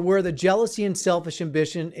 For where the jealousy and selfish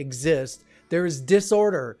ambition exist, there is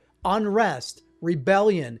disorder, unrest,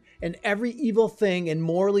 rebellion, and every evil thing and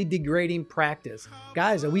morally degrading practice.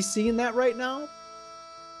 Guys, are we seeing that right now?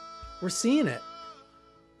 We're seeing it.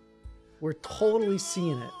 We're totally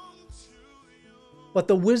seeing it. But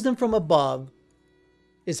the wisdom from above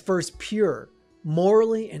is first pure,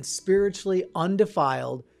 morally and spiritually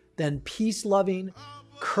undefiled, then peace-loving,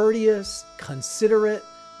 courteous, considerate,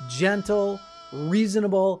 gentle,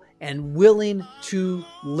 reasonable, and willing to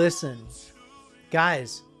listen.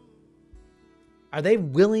 Guys, are they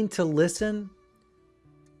willing to listen?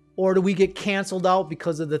 Or do we get canceled out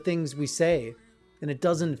because of the things we say and it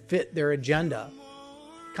doesn't fit their agenda?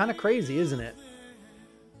 Kind of crazy, isn't it?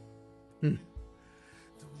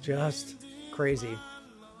 Just crazy.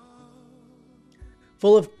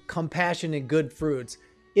 Full of compassion and good fruits.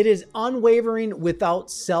 It is unwavering without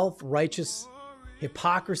self-righteous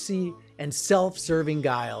hypocrisy and self-serving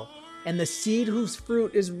guile. And the seed whose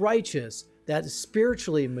fruit is righteous, that is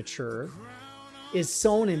spiritually mature, is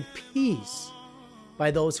sown in peace by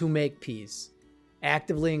those who make peace,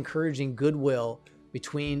 actively encouraging goodwill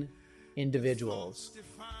between individuals.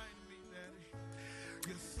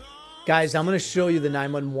 Guys, I'm going to show you the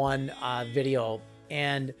 911 video,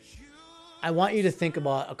 and I want you to think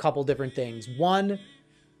about a couple different things. One,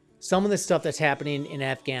 some of the stuff that's happening in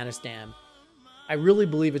Afghanistan. I really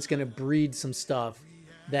believe it's going to breed some stuff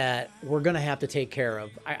that we're going to have to take care of.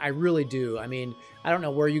 I really do. I mean, I don't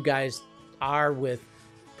know where you guys are with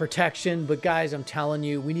protection, but guys, I'm telling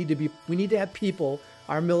you, we need to have people,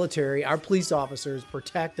 our military, our police officers,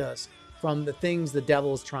 protect us from the things the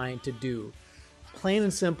devil is trying to do. Plain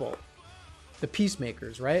and simple. The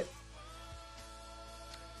peacemakers, right?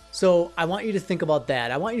 So I want you to think about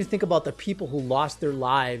that. I want you to think about the people who lost their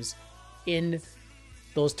lives in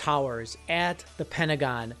those towers, at the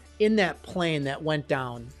Pentagon, in that plane that went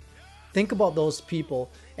down. Think about those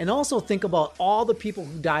people, and also think about all the people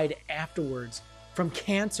who died afterwards from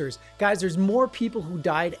cancers. Guys, there's more people who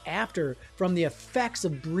died after from the effects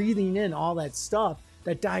of breathing in all that stuff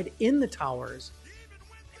that died in the towers.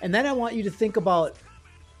 And then I want you to think about,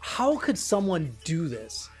 how could someone do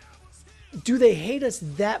this? Do they hate us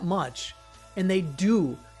that much? And they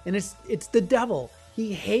do. And it's the devil.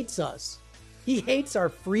 He hates us. He hates our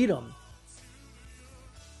freedom.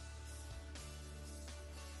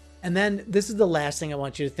 And then this is the last thing I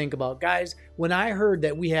want you to think about. Guys, when I heard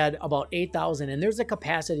that we had about 8,000, and there's a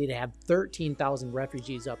capacity to have 13,000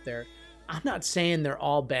 refugees up there, I'm not saying they're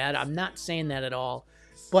all bad. I'm not saying that at all.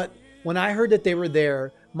 But when I heard that they were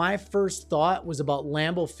there, my first thought was about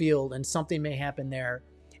Lambeau Field and something may happen there.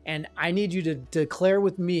 And I need you to declare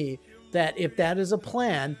with me that if that is a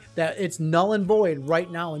plan, that it's null and void right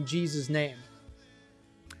now in Jesus' name.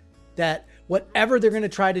 That whatever they're going to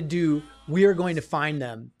try to do, we are going to find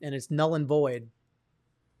them, and it's null and void.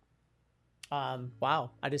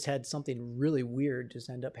 Wow, I just had something really weird just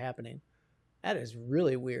end up happening. That is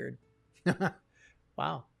really weird.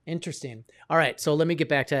 Wow, interesting. All right, so let me get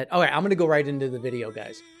back to that. All right, I'm going to go right into the video,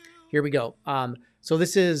 guys. Here we go. So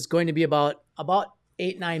this is going to be about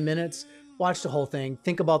 8-9 minutes. Watch the whole thing.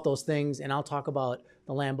 Think about those things, and I'll talk about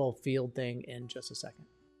the Lambeau Field thing in just a second.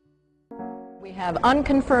 We have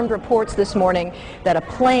unconfirmed reports this morning that a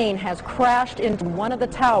plane has crashed into one of the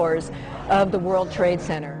towers of the World Trade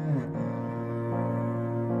Center.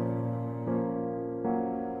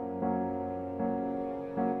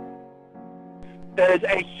 There's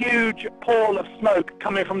a huge pall of smoke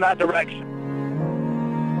coming from that direction.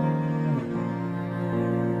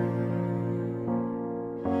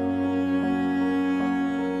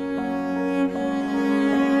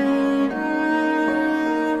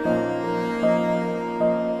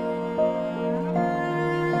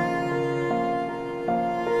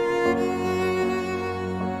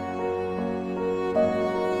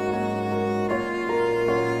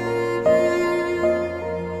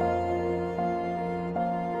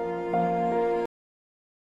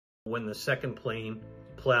 When the second plane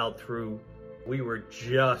plowed through, we were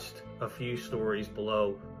just a few stories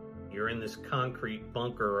below. You're in this concrete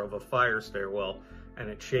bunker of a fire stairwell, and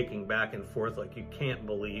it's shaking back and forth like you can't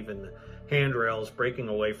believe, and the handrails breaking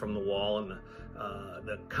away from the wall, and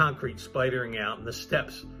the concrete spidering out, and the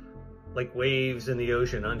steps like waves in the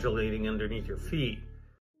ocean undulating underneath your feet.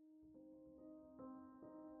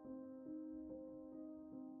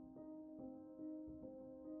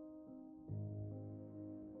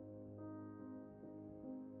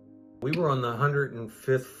 We were on the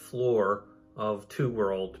 105th floor of Two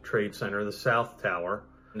World Trade Center, the South Tower.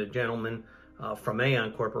 And a gentleman from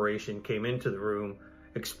Aon Corporation came into the room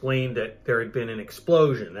explained that there had been an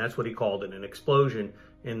explosion. That's what he called it, an explosion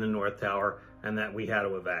in the North Tower, and that we had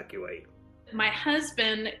to evacuate. My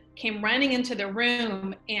husband came running into the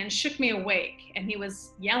room and shook me awake, and he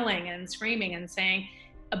was yelling and screaming and saying,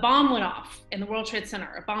 "A bomb went off in the World Trade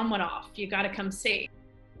Center. A bomb went off. You got to come see."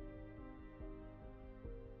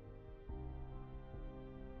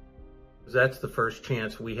 That's the first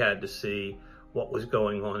chance we had to see what was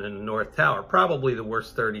going on in the North Tower. Probably the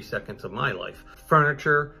worst 30 seconds of my life.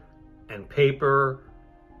 Furniture and paper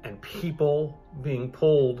and people being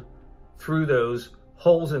pulled through those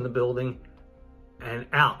holes in the building and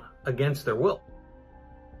out against their will.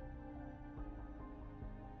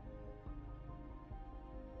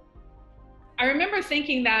 I remember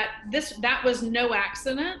thinking that that was no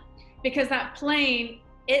accident, because that plane,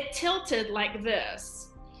 it tilted like this.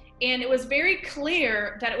 And it was very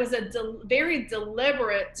clear that it was a very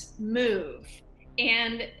deliberate move.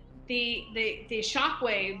 And the shock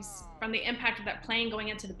waves from the impact of that plane going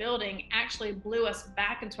into the building actually blew us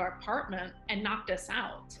back into our apartment and knocked us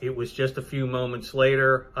out. It was just a few moments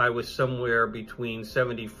later. I was somewhere between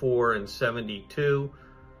 74 and 72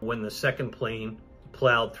 when the second plane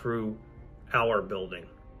plowed through our building.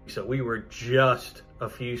 So we were just a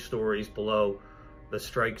few stories below the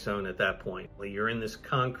strike zone at that point. You're in this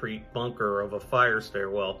concrete bunker of a fire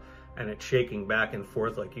stairwell, and it's shaking back and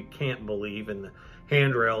forth like you can't believe, and the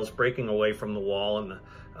handrails breaking away from the wall, and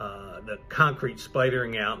the concrete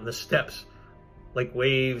spidering out, and the steps like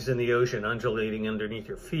waves in the ocean undulating underneath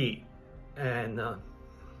your feet. And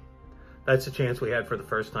that's a chance we had for the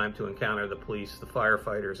first time to encounter the police, the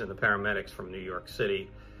firefighters, and the paramedics from New York City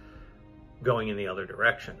going in the other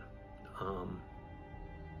direction.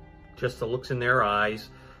 Just the looks in their eyes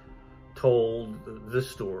told the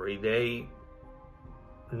story. They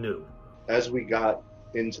knew. As we got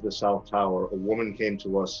into the South Tower, a woman came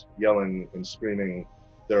to us yelling and screaming,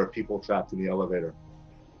 "There are people trapped in the elevator."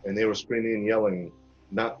 And they were screaming and yelling,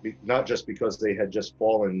 not just because they had just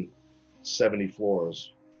fallen 70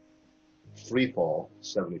 floors, free fall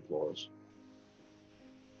 70 floors,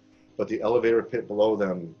 but the elevator pit below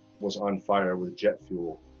them was on fire with jet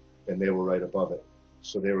fuel, and they were right above it.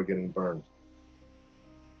 So they were getting burned,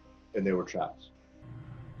 and they were trapped.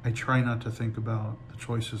 I try not to think about the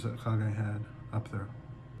choices that Chagai had up there.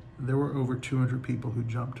 There were over 200 people who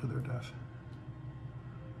jumped to their death.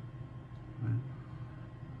 Right?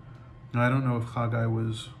 Now, I don't know if Chagai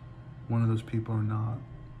was one of those people or not.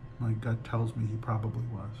 My gut tells me he probably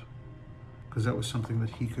was, because that was something that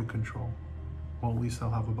he could control. Well, at least they'll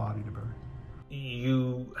have a body to bury.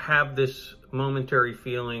 You have this momentary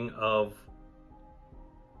feeling of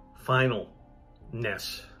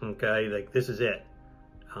finalness, okay, like this is it.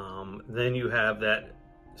 Then you have that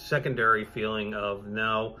secondary feeling of,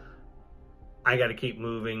 no, I got to keep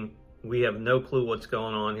moving. We have no clue what's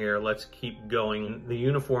going on here. Let's keep going. The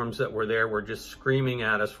uniforms that were there were just screaming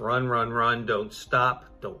at us, run, run, run, don't stop,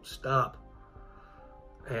 don't stop.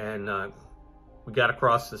 And we got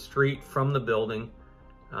across the street from the building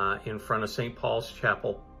in front of St. Paul's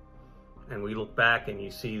Chapel. And we look back and you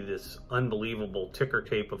see this unbelievable ticker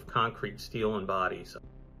tape of concrete, steel, and bodies.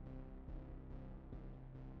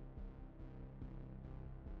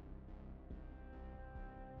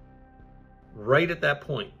 Right at that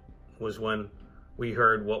point was when we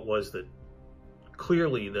heard what was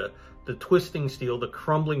clearly the twisting steel, the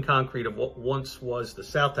crumbling concrete of what once was the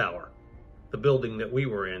South Tower, the building that we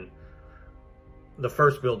were in, the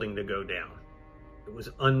first building to go down. It was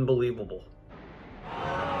unbelievable.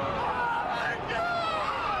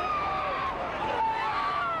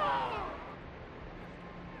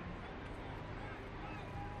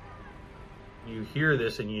 You hear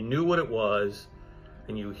this and you knew what it was,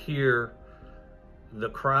 and you hear the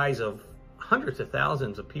cries of hundreds of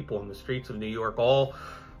thousands of people in the streets of New York, all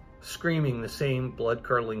screaming the same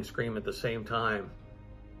blood-curdling scream at the same time.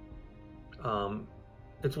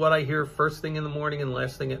 It's what I hear first thing in the morning and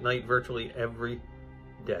last thing at night virtually every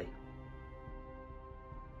day.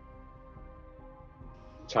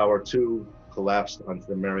 Tower 2 collapsed onto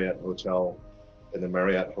the Marriott Hotel, and the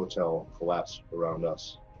Marriott Hotel collapsed around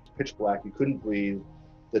us. Pitch black, you couldn't breathe.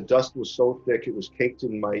 The dust was so thick it was caked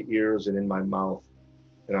in my ears and in my mouth,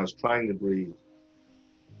 and I was trying to breathe.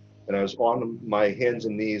 And I was on my hands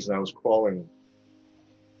and knees, and I was crawling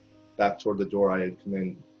back toward the door I had come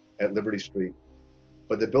in at Liberty Street.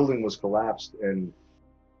 But the building was collapsed, and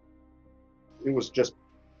it was just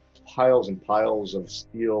piles and piles of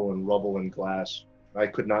steel and rubble and glass. I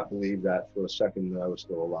could not believe that for a second that I was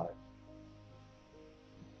still alive.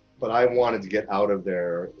 But I wanted to get out of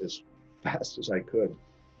there as fast as I could.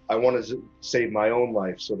 I wanted to save my own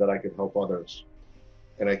life so that I could help others.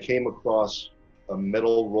 And I came across a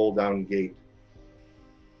metal roll-down gate,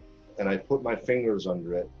 and I put my fingers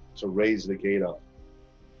under it to raise the gate up.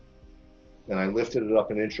 And I lifted it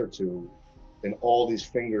up an inch or two, and all these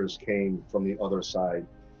fingers came from the other side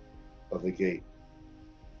of the gate.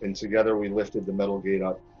 And together we lifted the metal gate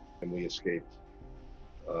up, and we escaped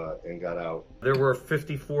and got out. There were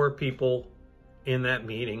 54 people in that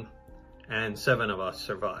meeting, and 7 of us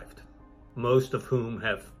survived, most of whom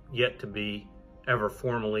have yet to be ever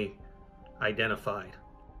formally identified.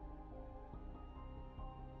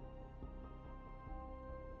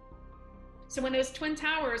 So when those Twin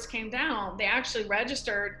Towers came down, they actually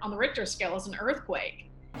registered on the Richter scale as an earthquake.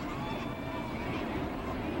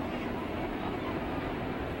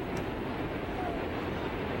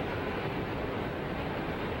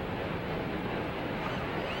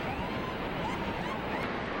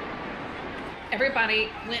 Everybody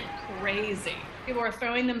went crazy. People were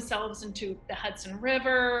throwing themselves into the Hudson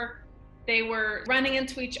River. They were running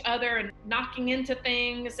into each other and knocking into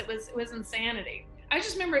things. It was insanity. I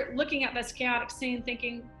just remember looking at this chaotic scene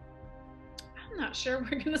thinking, I'm not sure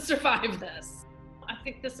we're going to survive this. I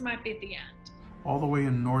think this might be the end. All the way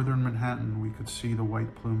in northern Manhattan, we could see the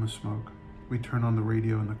white plume of smoke. We turned on the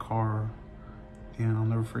radio in the car, and I'll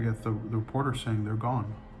never forget the reporter saying, they're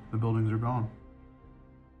gone. The buildings are gone.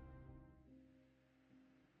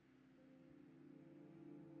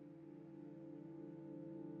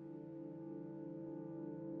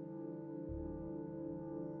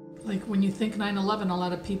 Like when you think 9/11, a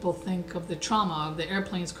lot of people think of the trauma, of the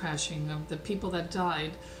airplanes crashing, of the people that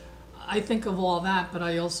died. I think of all that, but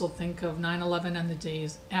I also think of 9/11 and the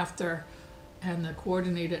days after and the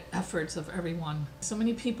coordinated efforts of everyone. So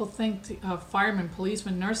many people think of firemen,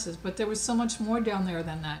 policemen, nurses, but there was so much more down there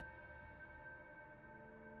than that.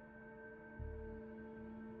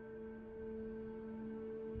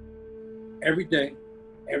 Every day,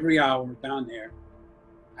 every hour down there,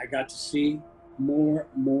 I got to see more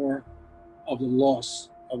of the loss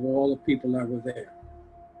of all the people that were there.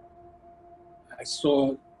 I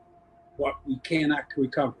saw what we cannot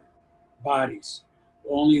recover, bodies,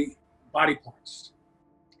 only body parts.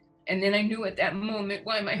 And then I knew at that moment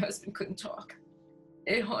why my husband couldn't talk.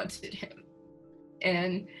 It haunted him.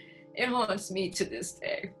 And it haunts me to this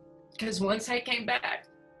day. Because once I came back,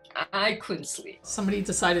 I couldn't sleep. Somebody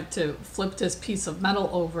decided to flip this piece of metal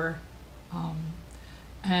over.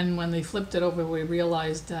 And when they flipped it over, we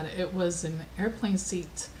realized that it was an airplane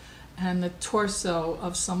seat and the torso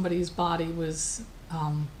of somebody's body was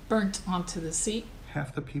burnt onto the seat.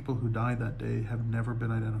 Half the people who died that day have never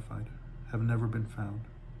been identified, have never been found,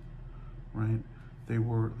 right? They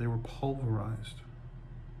were pulverized,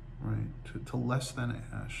 right, to less than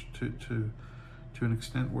ash, to an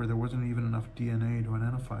extent where there wasn't even enough DNA to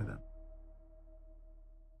identify them.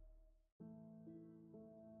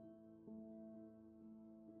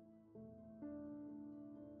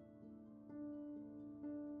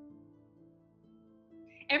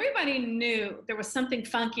 Everybody knew there was something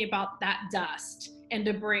funky about that dust and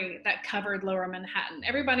debris that covered Lower Manhattan.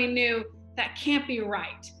 Everybody knew that can't be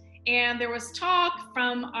right. And there was talk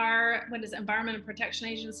from our, Environmental Protection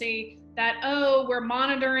Agency that, oh, we're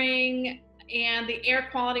monitoring and the air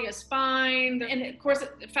quality is fine. And of course,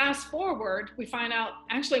 fast forward, we find out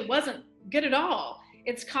actually it wasn't good at all.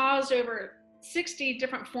 It's caused over 60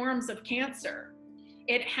 different forms of cancer.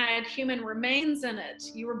 It had human remains in it.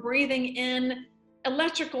 You were breathing in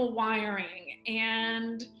electrical wiring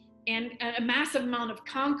and a massive amount of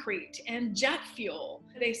concrete and jet fuel.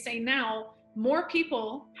 They say now more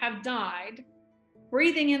people have died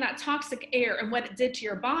breathing in that toxic air and what it did to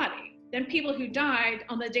your body than people who died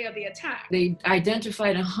on the day of the attack. They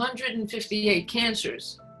identified 158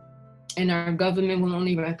 cancers, and our government will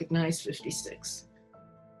only recognize 56.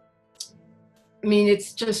 I mean,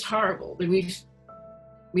 it's just horrible that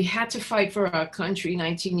we had to fight for our country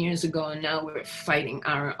 19 years ago, and now we're fighting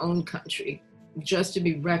our own country just to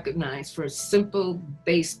be recognized for simple,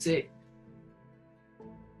 basic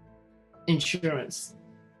insurance.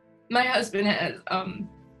 My husband has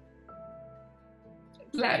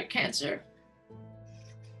bladder cancer.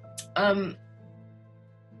 I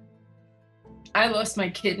lost my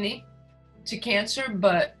kidney to cancer,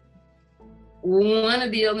 but one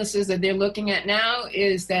of the illnesses that they're looking at now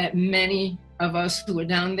is that many of us who were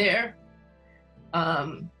down there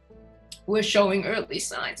were showing early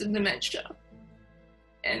signs of dementia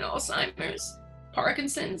and Alzheimer's,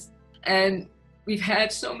 Parkinson's, and we've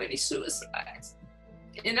had so many suicides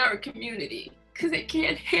in our community because they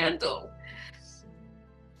can't handle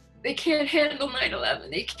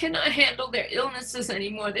 9/11. They cannot handle their illnesses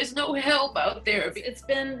anymore. There's no help out there. It's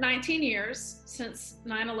been 19 years since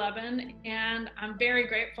 9/11, and I'm very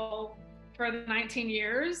grateful for the 19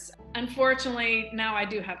 years. Unfortunately, now I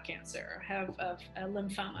do have cancer. I have a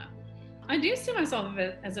lymphoma. I do see myself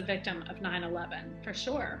as a victim of 9/11, for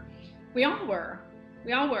sure. We all were.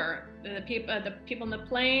 We all were. The people in the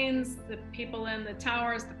planes, the people in the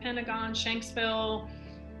towers, the Pentagon, Shanksville,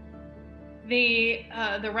 the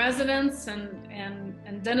residents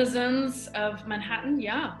and denizens of Manhattan.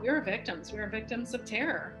 Yeah, we were victims. We were victims of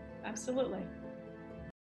terror. Absolutely.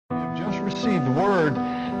 Just received word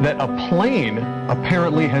that a plane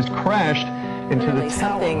apparently has crashed into the tower.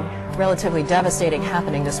 Something relatively devastating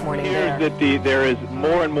happening this morning there. That there is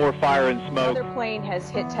more and more fire and smoke. Another plane has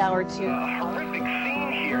hit Tower 2. Horrific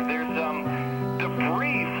scene here. There's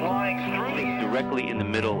debris flying through directly in the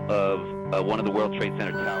middle of one of the World Trade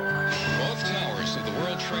Center towers. Both towers of the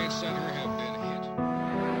World Trade Center have been hit.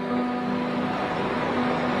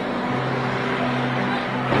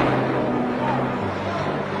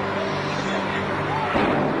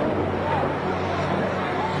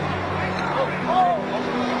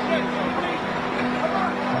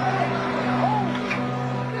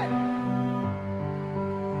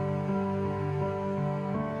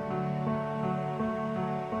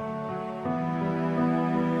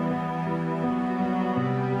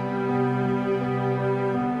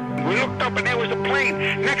 Up and there was a plane.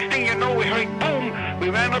 Next thing you know, we heard boom. We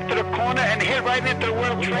ran up to the corner and hit right into the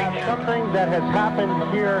World Trade Center. Something that has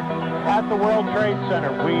happened here at the World Trade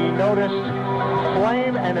Center. We noticed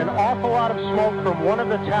flame and an awful lot of smoke from one of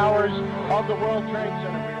the towers of the World Trade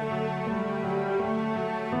Center.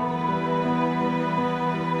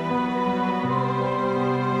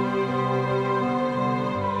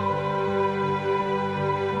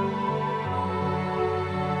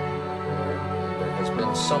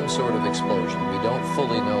 Some sort of explosion. We don't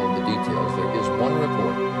fully know the details. There is one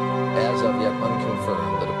report, as of yet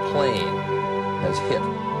unconfirmed, that a plane has hit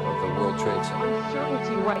the World Trade Center.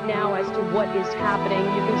 Uncertainty right now as to what is happening.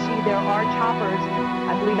 You can see there are choppers.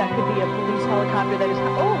 I believe that could be a police helicopter that is.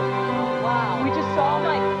 Oh, wow! We just saw. Oh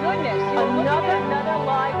my goodness! Another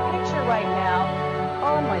live picture right now.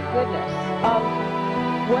 Oh my goodness! Of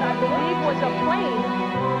what I believe was a plane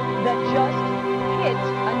that just hit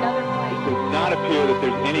another plane. It does not appear that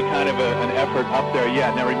there's any kind of an effort up there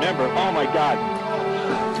yet. Now remember, oh my God.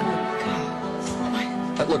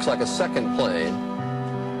 That looks like a second plane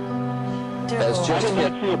has just hit. I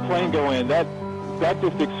did not see a plane go in. That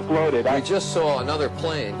just exploded. We just saw another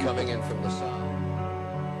plane coming in from the south.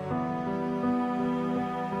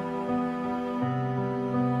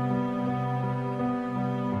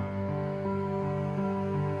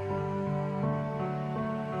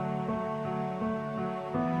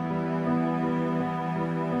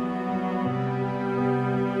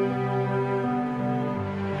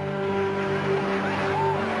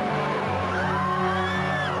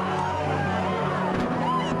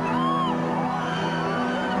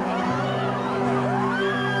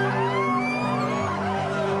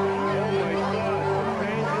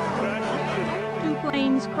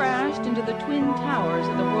 Planes crashed into the Twin Towers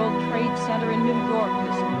of the World Trade Center in New York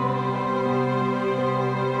this morning.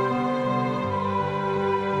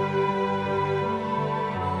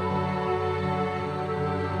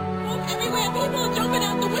 Everywhere, people are jumping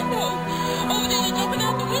out the windows. Over there, they're jumping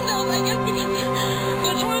out the windows, I guess, because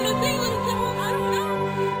they're trying to see themselves. I don't know.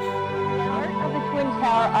 Part of the Twin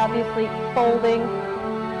Tower obviously folding,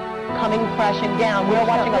 coming crashing down. We're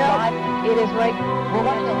watching a live. It is right. We're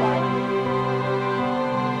watching a live.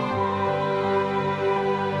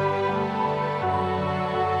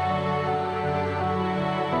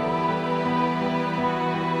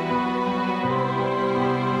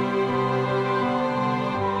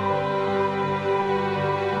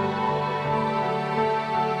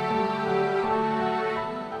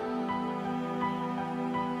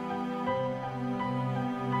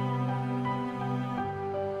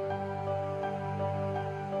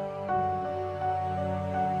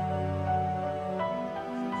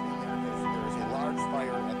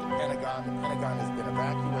 The Pentagon has been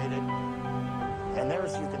evacuated. And there,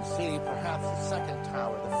 as you can see, perhaps the second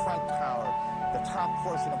tower, the front tower, the top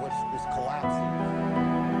portion of which is collapsing.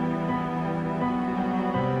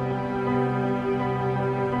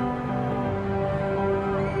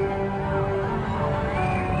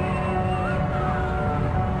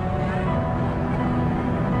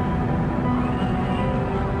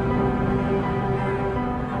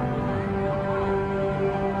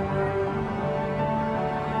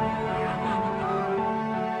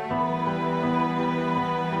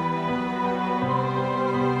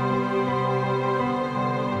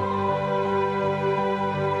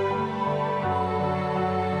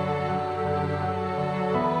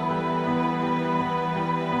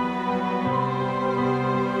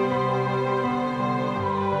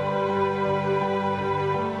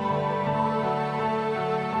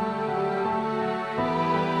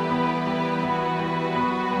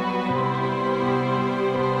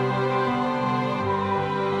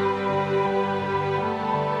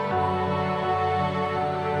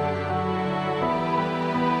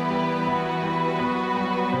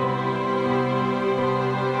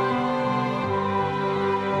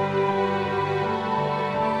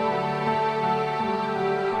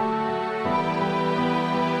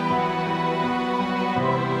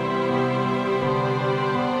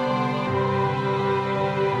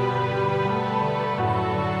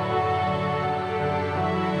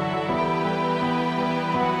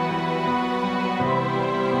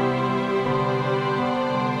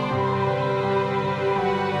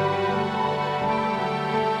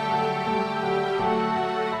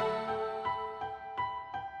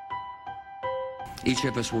 Each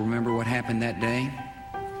of us will remember what happened that day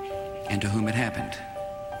and to whom it happened.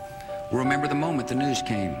 We'll remember the moment the news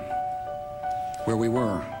came, where we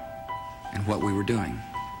were and what we were doing.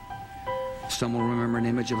 Some will remember an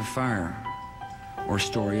image of a fire or a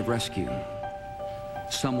story of rescue.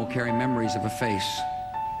 Some will carry memories of a face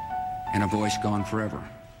and a voice gone forever.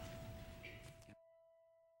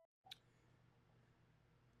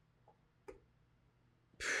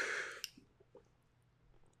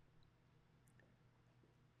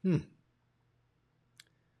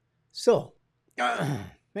 So,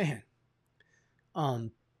 man,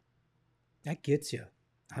 that gets you.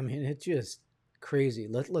 I mean, it's just crazy.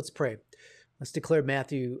 Let's pray. Let's declare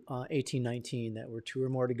Matthew 18:19 that we're two or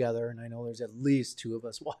more together, and I know there's at least two of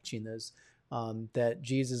us watching this, that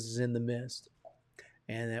Jesus is in the midst,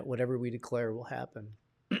 and that whatever we declare will happen.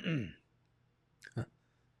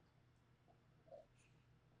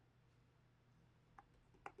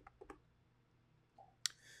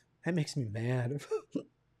 That makes me mad.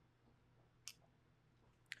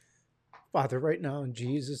 Father, right now in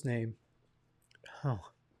Jesus' name,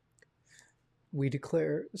 we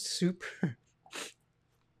declare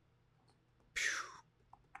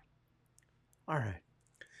All right.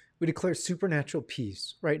 We declare supernatural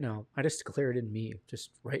peace right now. I just declare it in me,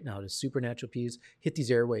 just right now, just supernatural peace. Hit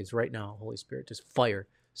these airwaves right now, Holy Spirit. Just fire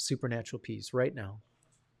supernatural peace right now.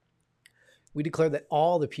 We declare that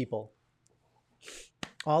all the people,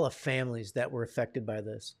 all the families that were affected by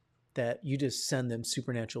this, that you just send them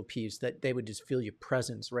supernatural peace, that they would just feel your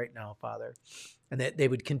presence right now, Father, and that they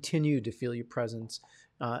would continue to feel your presence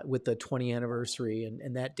with the 20th anniversary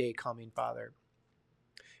and that day coming, Father.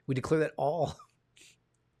 We declare that all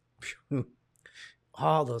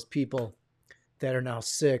those people that are now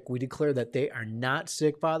sick, we declare that they are not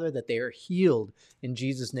sick, Father, that they are healed in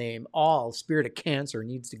Jesus' name. All spirit of cancer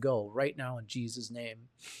needs to go right now in Jesus' name.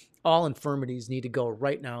 All infirmities need to go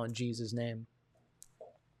right now in Jesus' name.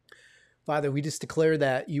 Father, we just declare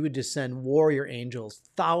that you would just send warrior angels,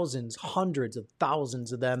 thousands, hundreds of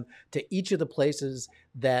thousands of them, to each of the places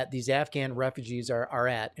that these Afghan refugees are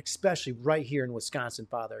at, especially right here in Wisconsin,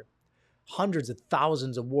 Father. Hundreds of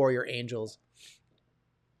thousands of warrior angels.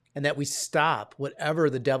 And that we stop whatever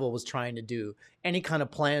the devil was trying to do. Any kind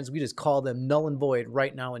of plans, we just call them null and void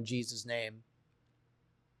right now in Jesus' name.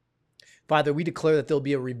 Father, we declare that there'll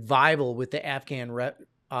be a revival with the Afghan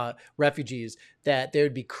refugees, that there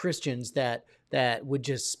would be Christians that would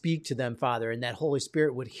just speak to them, Father, and that Holy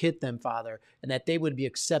Spirit would hit them, Father, and that they would be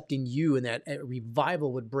accepting you, and that a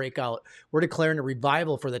revival would break out. We're declaring a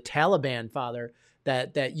revival for the Taliban, Father,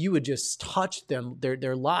 that you would just touch them,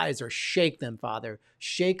 their lives, or shake them, Father.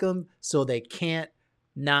 Shake them so they can't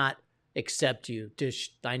not accept you.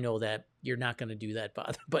 I know that you're not going to do that,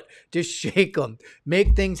 Father, but just shake them.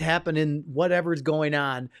 Make things happen in whatever's going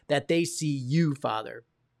on, that they see you, Father,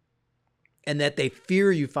 and that they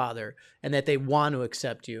fear you, Father, and that they want to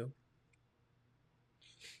accept you.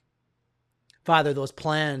 Father, those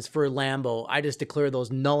plans for Lambeau, I just declare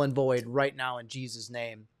those null and void right now in Jesus'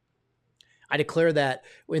 name. I declare that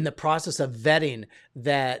in the process of vetting,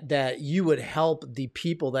 that you would help the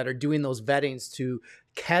people that are doing those vettings to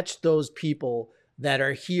catch those people that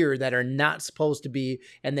are here that are not supposed to be,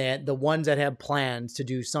 and that the ones that have plans to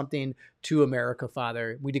do something to America,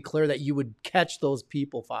 Father. We declare that you would catch those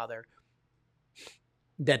people, Father,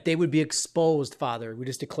 that they would be exposed, Father. We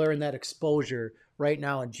just declare in that exposure right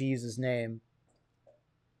now in Jesus' name.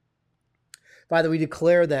 Father, we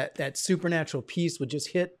declare that supernatural peace would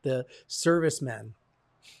just hit the servicemen.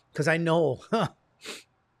 Because I know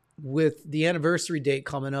with the anniversary date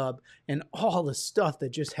coming up and all the stuff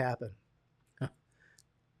that just happened,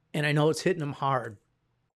 and I know it's hitting them hard,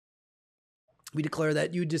 we declare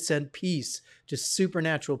that you just send peace, just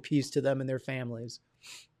supernatural peace to them and their families.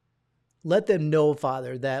 Let them know,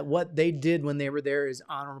 Father, that what they did when they were there is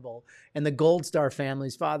honorable. And the Gold Star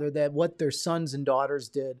families, Father, that what their sons and daughters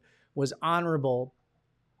did was honorable,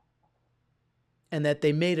 and that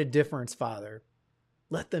they made a difference, Father.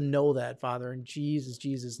 Let them know that, Father, in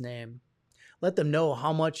Jesus' name. Let them know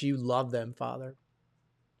how much you love them, Father.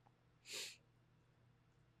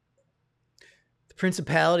 The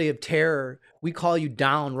principality of terror, we call you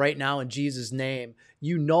down right now in Jesus' name.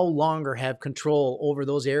 You no longer have control over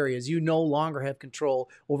those areas. You no longer have control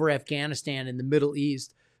over Afghanistan and the Middle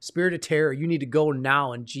East. Spirit of terror, you need to go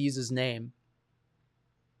now in Jesus' name.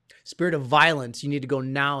 Spirit of violence, you need to go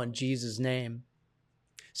now in Jesus' name.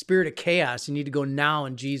 Spirit of chaos, you need to go now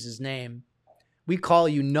in Jesus' name. We call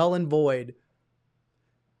you null and void.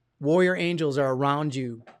 Warrior angels are around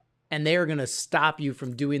you, and they are going to stop you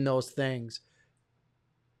from doing those things.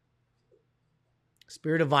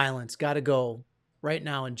 Spirit of violence, got to go right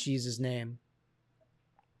now in Jesus' name.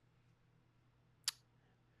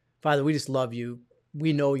 Father, we just love you.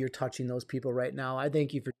 We know you're touching those people right now. I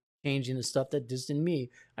thank you for changing the stuff that just in me.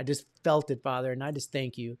 I just felt it, Father, and I just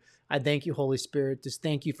thank you. I thank you, Holy Spirit. Just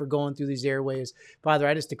thank you for going through these airways. Father,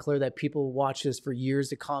 I just declare that people will watch this for years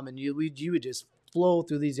to come, and you would just flow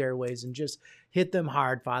through these airways and just hit them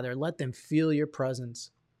hard, Father. Let them feel your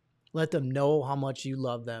presence. Let them know how much you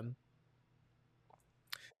love them.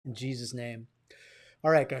 In Jesus' name.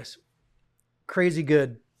 All right, guys. Crazy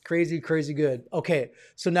good. Crazy, crazy good. Okay,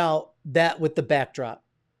 so now that with the backdrop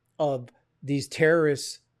of these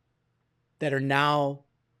terrorists that are now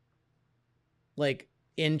like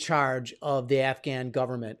in charge of the Afghan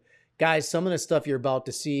government. Guys, some of the stuff you're about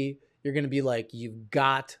to see, you're going to be like, you've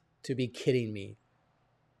got to be kidding me.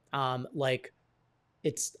 Like,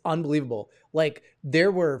 it's unbelievable. Like,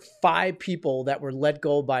 there were 5 people that were let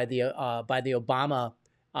go by the Obama,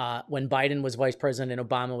 when Biden was vice president and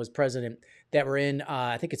Obama was president, that were in,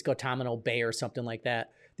 I think it's Guantanamo Bay or something like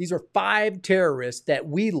that. These were 5 terrorists that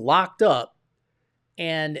we locked up,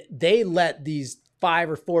 and they let these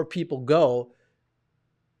 5 or 4 people go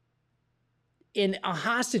in a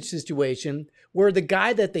hostage situation where the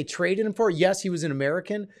guy that they traded him for, yes, he was an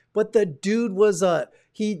American, but the dude was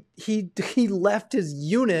he left his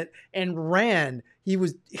unit and ran. He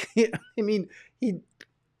was, I mean,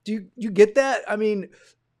 do you get that? I mean,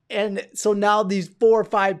 and so now these 4 or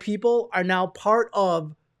 5 people are now part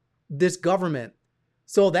of this government.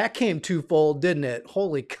 So that came twofold, didn't it?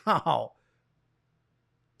 Holy cow.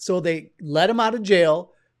 So they let him out of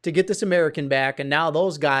jail to get this American back. And now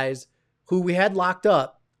those guys who we had locked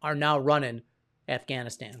up are now running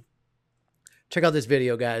Afghanistan. Check out this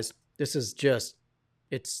video, guys. This is just,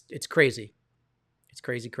 it's crazy. It's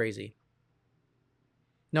crazy, crazy.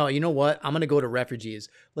 No, you know what? I'm going to go to refugees.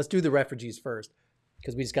 Let's do the refugees first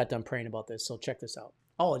because we just got done praying about this. So check this out.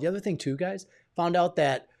 Oh, the other thing too, guys, found out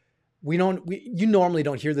that you normally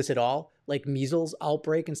don't hear this at all, like measles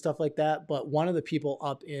outbreak and stuff like that. But one of the people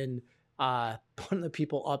up in Fort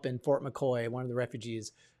McCoy, one of the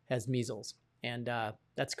refugees, has measles, and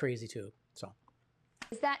that's crazy too. So,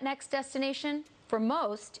 is that next destination? For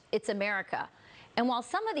most, it's America. And while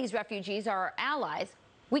some of these refugees are our allies,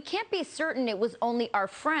 we can't be certain it was only our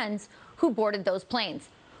friends who boarded those planes.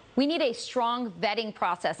 We need a strong vetting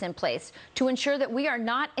process in place to ensure that we are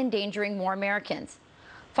not endangering more Americans.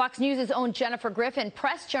 Fox News' own Jennifer Griffin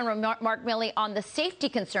pressed General Mark Milley on the safety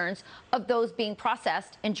concerns of those being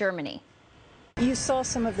processed in Germany. You saw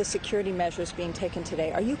some of the security measures being taken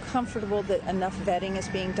today. Are you comfortable that enough vetting is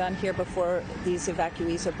being done here before these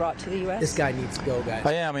evacuees are brought to the U.S.? This guy needs to go, guys.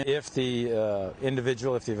 I am. If the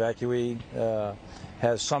individual, if the evacuee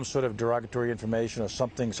has some sort of derogatory information or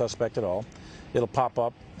something suspect at all, it'll pop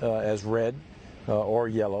up as red or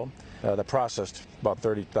yellow. They're processed about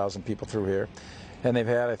 30,000 people through here. And they've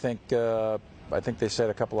had, I think they said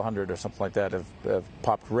a couple of hundred or something like that have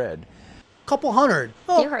popped red. Couple hundred.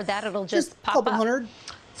 Oh, you heard that. It'll just pop up. 100.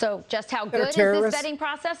 So just how good is this vetting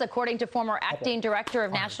process? According to former acting director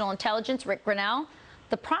of national intelligence, Rick Grenell,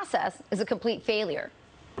 the process is a complete failure.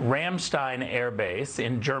 Ramstein Air Base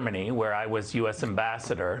in Germany, where I was U.S.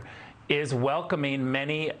 ambassador, is welcoming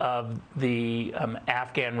many of the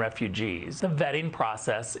Afghan refugees. The vetting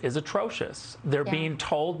process is atrocious. They're being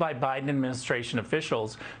told by Biden administration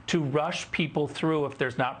officials to rush people through if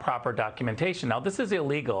there's not proper documentation. Now, this is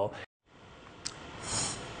illegal.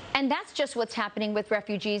 And that's just what's happening with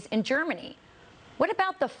refugees in Germany. What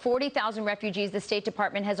about the 40,000 refugees the State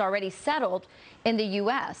Department has already settled in the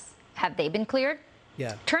U.S.? Have they been cleared?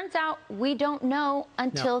 Yeah. Turns out we don't know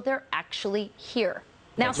until they're actually here.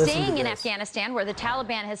 Now, staying in Afghanistan, where the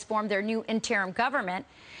Taliban has formed their new interim government,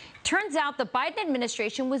 turns out the Biden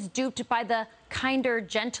administration was duped by the kinder,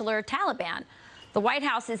 gentler Taliban. The White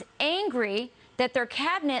House is angry that their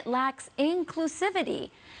cabinet lacks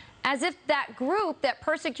inclusivity, as if that group that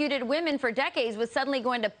persecuted women for decades was suddenly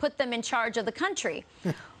going to put them in charge of the country.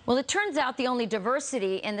 Well, it turns out the only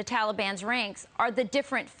diversity in the Taliban's ranks are the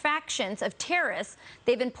different factions of terrorists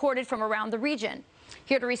they've imported from around the region.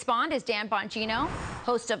 Here to respond is Dan Bongino,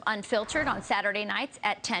 host of Unfiltered on Saturday nights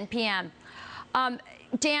at 10 p.m.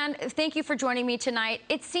 Dan, thank you for joining me tonight.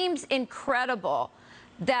 It seems incredible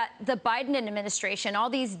that the Biden administration, all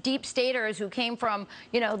these deep staters who came from,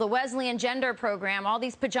 the Wesleyan Gender Program, all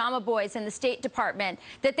these pajama boys in the State Department,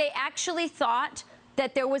 that they actually thought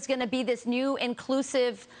that there was going to be this new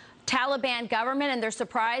inclusive Taliban government, and they're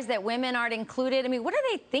surprised that women aren't included. I mean, what are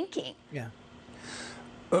they thinking? Yeah.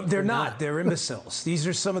 They're not. They're imbeciles. These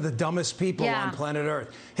are some of the dumbest people on planet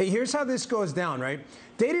Earth. Hey, here's how this goes down, right?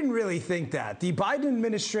 They didn't really think that. The Biden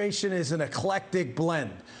administration is an eclectic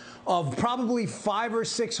blend. of probably 500 or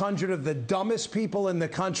 600 of the dumbest people in the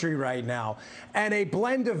country right now, and a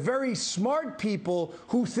blend of very smart people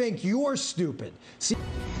who think you're stupid. See,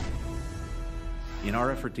 in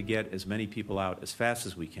our effort to get as many people out as fast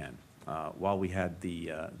as we can, while we had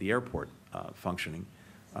the airport functioning,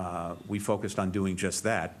 we focused on doing just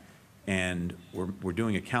that, and we're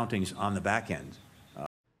doing accountings on the back end.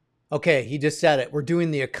 Okay, he just said it. We're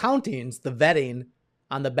doing the accountings, the vetting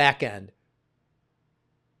on the back end.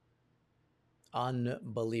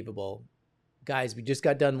 Unbelievable. Guys, we just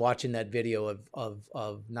got done watching that video of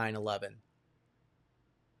 9/11.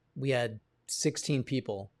 We had 16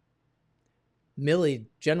 people. Milley,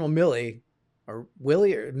 General Milley, or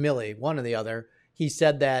Willie or Milley, one or the other, he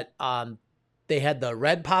said that they had the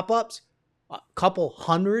red pop-ups, a couple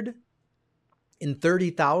hundred in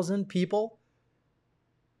 30,000 people.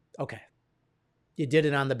 Okay. You did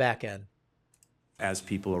it on the back end. As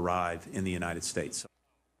people arrive in the United States.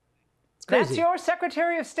 That's your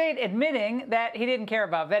Secretary of State admitting that he didn't care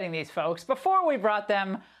about vetting these folks before we brought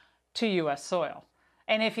them to U.S. soil.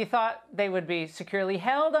 And if you thought they would be securely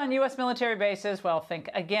held on U.S. military bases, well, think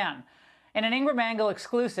again. In an Ingram Angle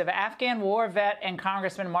exclusive, Afghan war vet and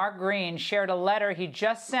Congressman Mark Green shared a letter he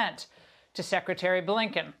just sent to Secretary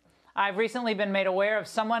Blinken. I've recently been made aware of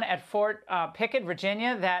someone at Fort Pickett,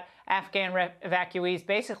 Virginia, that Afghan evacuees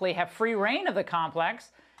basically have free reign of the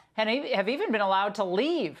complex and have even been allowed to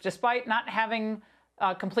leave despite not having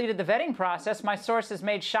completed the vetting process. My source has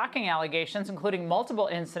made shocking allegations, including multiple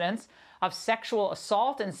incidents of sexual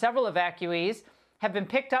assault, and several evacuees have been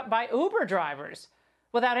picked up by Uber drivers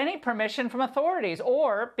without any permission from authorities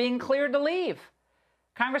or being cleared to leave.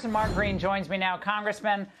 Congressman Mark Green joins me now.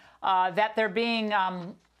 Congressman, that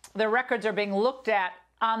their records are being looked at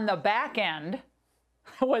on the back end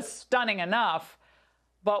was stunning enough,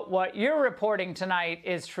 but what you're reporting tonight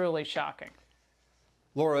is truly shocking.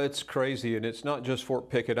 Laura, it's crazy, and it's not just Fort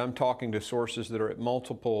Pickett. I'm talking to sources that are at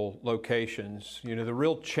multiple locations. You know, the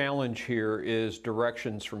real challenge here is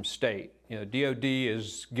directions from state. You know, DOD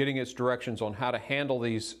is getting its directions on how to handle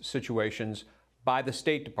these situations by the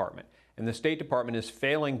State Department, and the State Department is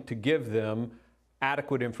failing to give them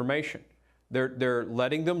adequate information. They're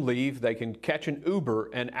letting them leave. They can catch an Uber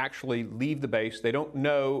and actually leave the base. They don't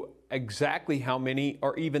know exactly how many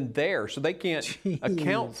are even there, so they can't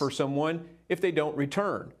account for someone if they don't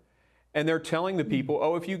return. And they're telling the people,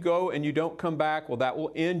 oh, if you go and you don't come back, well, that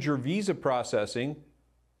will end your visa processing.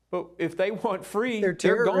 But if they want free,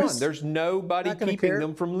 they're gone. There's nobody keeping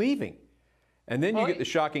them from leaving. And then you get the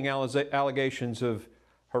shocking allegations of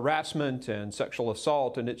harassment and sexual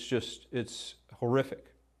assault, and it's horrific.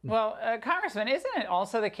 Well, Congressman, isn't it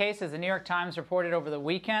also the case, as the New York Times reported over the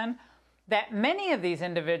weekend, that many of these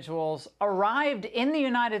individuals arrived in the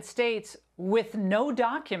United States with no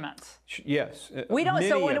documents? Yes. We don't.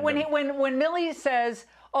 So when Milley says,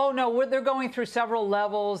 "Oh no, they're going through several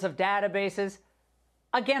levels of databases,"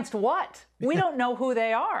 against what? We don't know who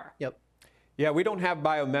they are. Yep. Yeah, we don't have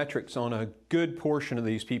biometrics on a good portion of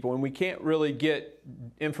these people, and we can't really get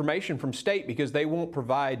information from state because they won't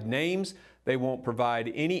provide names. They won't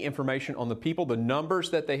provide any information on the people, the numbers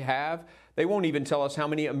that they have. They won't even tell us how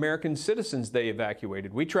many American citizens they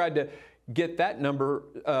evacuated. We tried to get that number,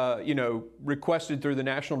 requested through the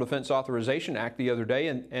National Defense Authorization Act the other day,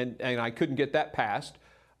 and I couldn't get that passed.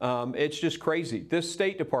 It's just crazy. This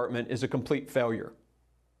State Department is a complete failure.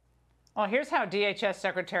 Well, here's how DHS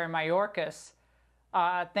Secretary Mayorkas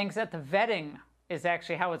thinks that the vetting is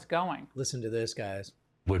actually how it's going. Listen to this, guys.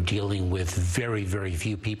 We're dealing with very, very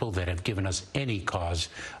few people that have given us any cause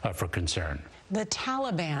for concern. The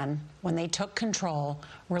Taliban, when they took control,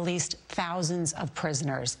 released thousands of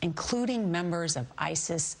prisoners, including members of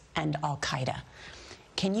ISIS and al-Qaeda.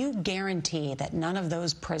 Can you guarantee that none of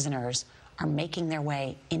those prisoners are making their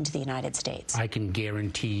way into the United States? I can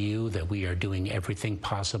guarantee you that we are doing everything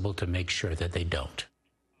possible to make sure that they don't.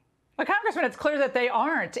 But Congressman, it's clear that they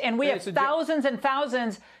aren't. And we have thousands and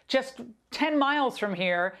thousands just 10 miles from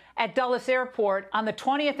here at Dulles Airport on the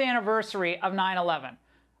 20th anniversary of 9/11.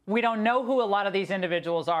 We don't know who a lot of these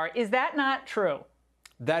individuals are. Is that not true?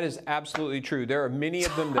 That is absolutely true. There are many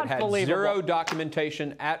of them that had zero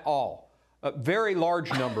documentation at all. A very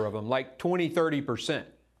large number of them, like 20, 30%.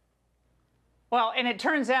 Well, and it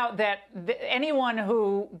turns out that anyone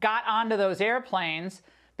who got onto those airplanes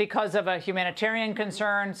because of a humanitarian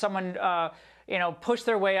concern, someone pushed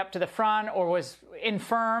their way up to the front or was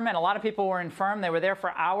infirm, and a lot of people were infirm. They were there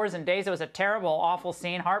for hours and days. It was a terrible, awful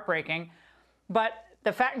scene, heartbreaking. But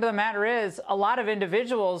the fact of the matter is, a lot of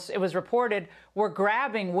individuals, it was reported, were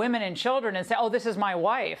grabbing women and children and saying, oh, this is my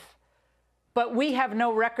wife. but we have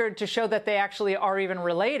no record to show that they actually are even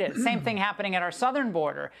related. Same thing happening at our southern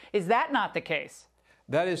border. Is that not the case?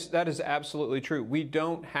 That is absolutely true. We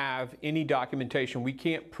don't have any documentation. We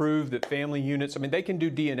can't prove that family units, I mean, they can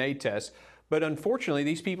do DNA tests, but unfortunately,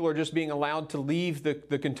 these people are just being allowed to leave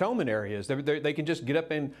the cantonment areas. They can just get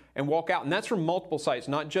up and walk out, and that's from multiple sites,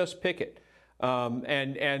 not just Pickett.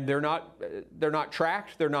 And they're not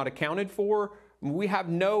tracked, they're not accounted for. We have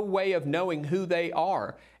no way of knowing who they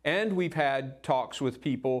are. And we've had talks with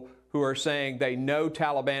people who are saying they know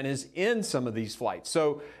Taliban is in some of these flights.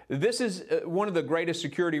 So this is one of the greatest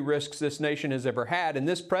security risks this nation has ever had, and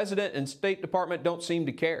this president and State Department don't seem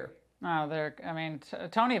to care. Oh, I mean,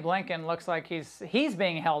 Tony Blinken looks like he's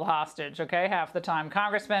being held hostage, okay, half the time.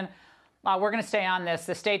 Congressman, we're going to stay on this.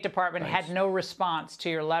 The State Department had no response to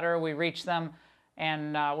your letter. We reached them,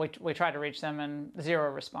 and we tried to reach them, and zero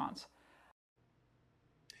response.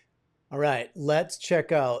 All right, let's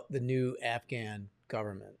check out the new Afghan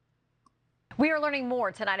government. We are learning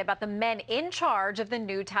more tonight about the men in charge of the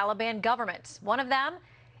new Taliban government. One of them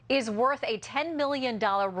is worth a $10 million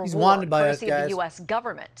reward courtesy of the U.S.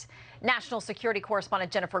 government. National security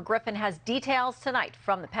correspondent Jennifer Griffin has details tonight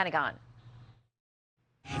from the Pentagon.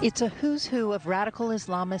 It's a who's who of radical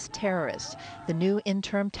Islamist terrorists. The new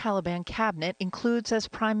interim Taliban cabinet includes as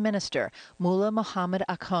prime minister Mullah Muhammad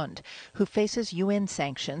Akhund, who faces UN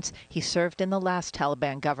sanctions. He served in the last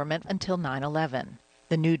Taliban government until 9/11.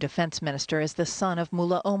 The new defense minister is the son of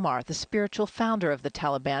Mullah Omar, the spiritual founder of the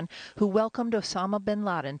Taliban, who welcomed Osama bin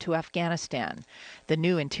Laden to Afghanistan. The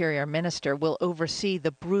new interior minister will oversee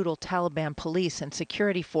the brutal Taliban police and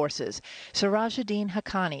security forces. Sirajuddin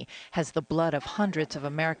Haqqani has the blood of hundreds of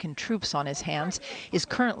American troops on his hands, is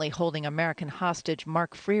currently holding American hostage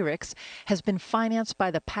Mark Frerichs, has been financed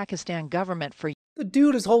by the Pakistan government for... The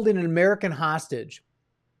dude is holding an American hostage.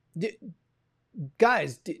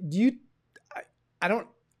 Guys, do you... I don't,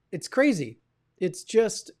 it's crazy. It's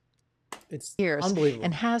just, it's years unbelievable.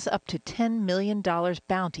 And has up to $10 million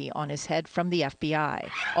bounty on his head from the FBI.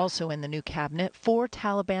 Also in the new cabinet, 4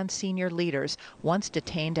 Taliban senior leaders, once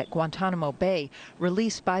detained at Guantanamo Bay,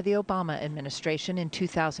 released by the Obama administration in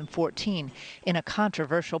 2014 in a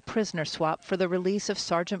controversial prisoner swap for the release of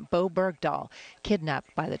Sergeant Bo Bergdahl,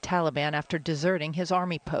 kidnapped by the Taliban after deserting his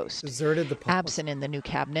army post. Deserted the post. Absent in the new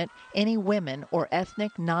cabinet, any women or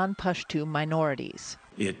ethnic non-Pashto minorities.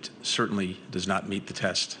 It certainly does not meet the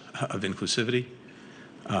test of inclusivity,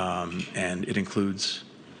 and it includes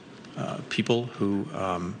people who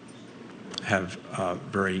have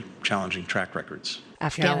very challenging track records.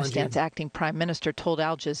 Afghanistan's acting prime minister told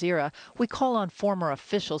Al Jazeera, "We call on former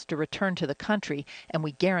officials to return to the country, and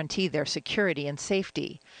we guarantee their security and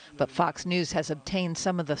safety." But Fox News has obtained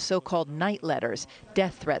some of the so-called night letters,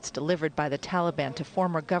 death threats delivered by the Taliban to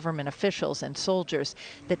former government officials and soldiers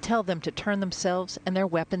that tell them to turn themselves and their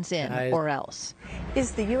weapons in or else.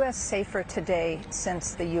 Is the U.S. safer today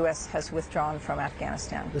since the U.S. has withdrawn from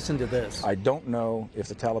Afghanistan? Listen to this. I don't know if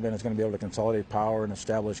the Taliban is going to be able to consolidate power and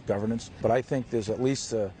establish governance, but I think there's at least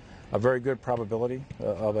a very good probability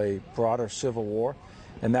of a broader civil war,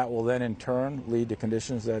 and that will then in turn lead to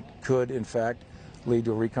conditions that could in fact lead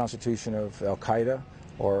to a reconstitution of Al-Qaeda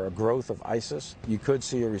or a growth of ISIS. You could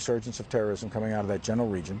see a resurgence of terrorism coming out of that general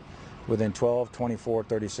region within 12, 24,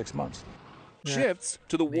 36 months. Shifts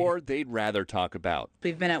to the war they'd rather talk about.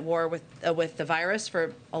 We've been at war with the virus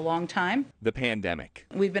for a long time. The pandemic.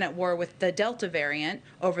 We've been at war with the Delta variant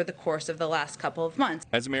over the course of the last couple of months.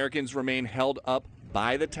 As Americans remain held up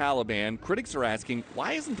by the Taliban, critics are asking,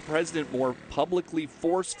 why isn't the president more publicly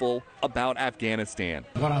forceful about Afghanistan?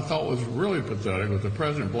 What I thought was really pathetic was the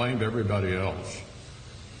president blamed everybody else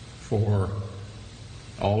for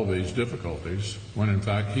all of these difficulties, when in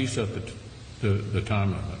fact he set the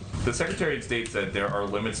time limit. The Secretary of State said there are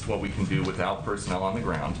limits to what we can do without personnel on the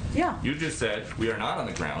ground. Yeah. You just said we are not on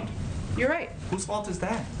the ground. You're right. Whose fault is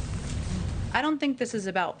that? I don't think this is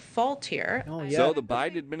about fault here. So the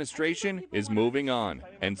Biden administration is moving on,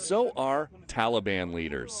 and so are Taliban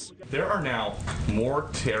leaders. There are now more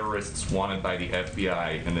terrorists wanted by the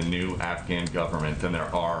FBI in the new Afghan government than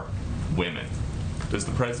there are women. Does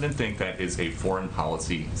the president think that is a foreign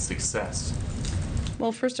policy success?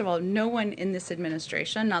 Well, first of all, no one in this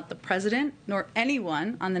administration, not the president, nor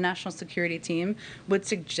anyone on the national security team, would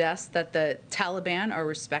suggest that the Taliban are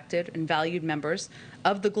respected and valued members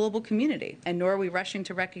of the global community. And nor are we rushing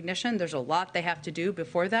to recognition. There's a lot they have to do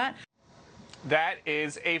before that. That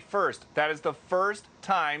is a first. That is the first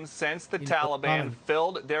time since the Taliban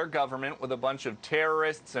filled their government with a bunch of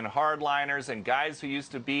terrorists and hardliners and guys who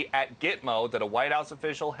used to be at Gitmo that a White House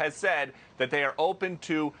official has said that they are open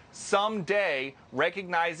to someday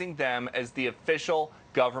recognizing them as the official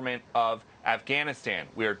government of Afghanistan.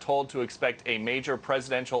 We are told to expect a major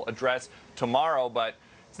presidential address tomorrow, but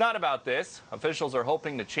it's not about this. Officials are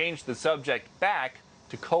hoping to change the subject back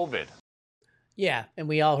to COVID. Yeah, and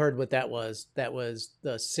we all heard what that was. That was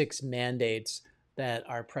the 6 mandates that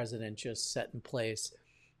our president just set in place.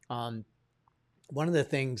 One of the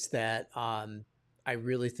things that I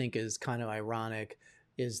really think is kind of ironic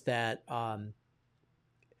is that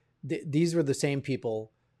these were the same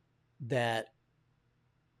people that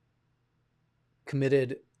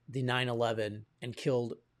committed the 9/11 and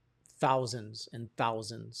killed thousands and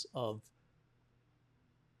thousands of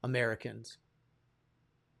Americans.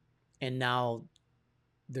 And now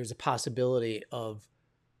there's a possibility of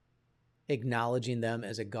acknowledging them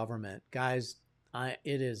as a government. Guys,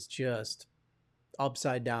 it is just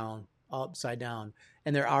upside down.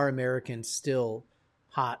 And there are Americans still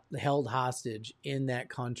held hostage in that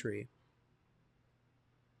country.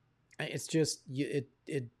 It's just,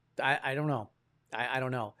 I don't know. I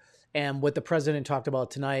don't know. And what the president talked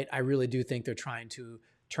about tonight, I really do think they're trying to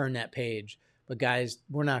turn that page. But guys,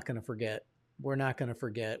 we're not going to forget. We're not going to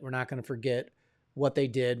forget. We're not going to forget what they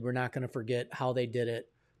did. We're not going to forget how they did it.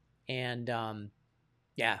 And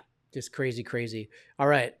yeah, just crazy, crazy. All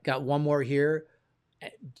right, got one more here.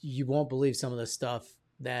 You won't believe some of the stuff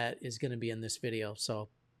that is going to be in this video. So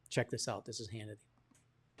check this out. This is Hannity.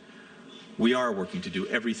 We are working to do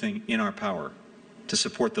everything in our power to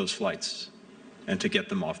support those flights and to get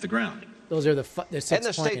them off the ground. Those are the 6 planes. And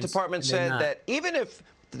the State Department said that even if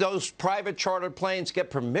those private chartered planes get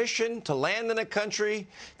permission to land in a country,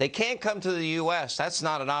 they can't come to the U.S. That's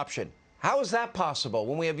not an option. How is that possible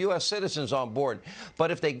when we have U.S. citizens on board? But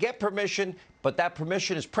if they get permission, but that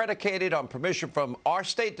permission is predicated on permission from our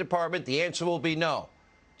State Department, the answer will be no.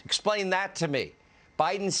 Explain that to me.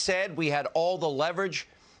 Biden said we had all the leverage.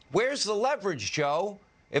 Where's the leverage, Joe?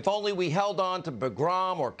 If only we held on to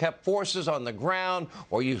Bagram or kept forces on the ground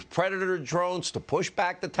or used Predator drones to push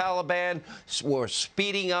back the Taliban, or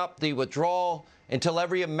speeding up the withdrawal until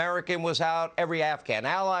every American was out, every Afghan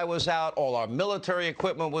ally was out, all our military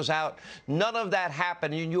equipment was out. None of that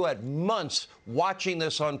happened, and you had months watching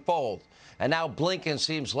this unfold. And now Blinken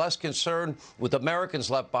seems less concerned with Americans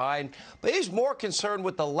left behind, but he's more concerned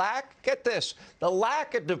with the lack, get this, the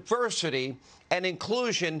lack of diversity and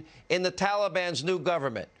inclusion in the Taliban's new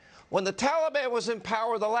government. When the Taliban was in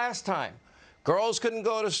power the last time, girls couldn't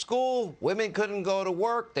go to school, women couldn't go to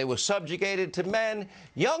work, they were subjugated to men.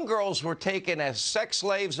 Young girls were taken as sex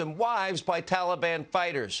slaves and wives by Taliban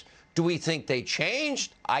fighters. Do we think they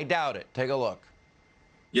changed? I doubt it. Take a look.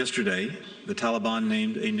 Yesterday, the Taliban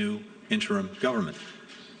named a new interim government.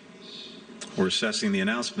 We're assessing the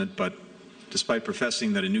announcement, but despite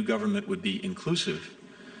professing that a new government would be inclusive,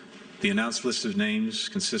 the announced list of names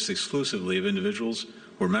consists exclusively of individuals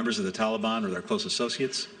who are members of the Taliban or their close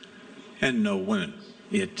associates, and no women.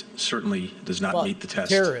 It certainly does not meet the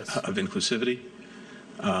test of inclusivity,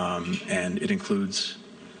 and it includes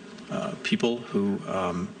people who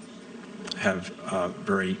have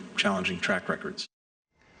very challenging track records.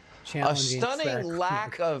 A stunning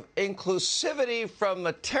lack of inclusivity from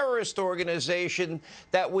a terrorist organization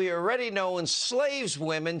that we already know enslaves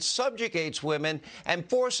women, subjugates women, and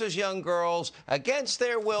forces young girls against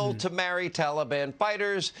their will to marry Taliban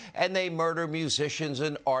fighters, and they murder musicians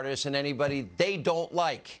and artists and anybody they don't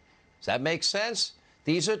like. Does that make sense?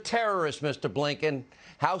 These are terrorists, Mr. Blinken.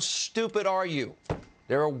 How stupid are you?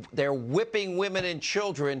 They're whipping women and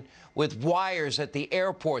children with wires at the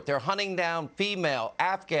airport. They're hunting down female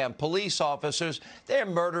Afghan police officers. They're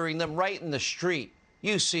murdering them right in the street.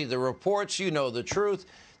 You see the reports. You know the truth.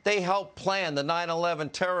 They helped plan the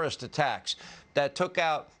 9/11 terrorist attacks that took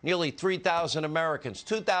out nearly 3,000 Americans,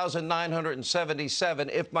 2,977,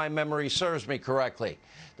 if my memory serves me correctly.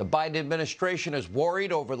 The Biden administration is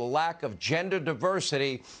worried over the lack of gender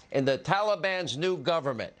diversity in the Taliban's new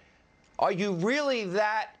government. Are you really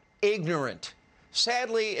that ignorant?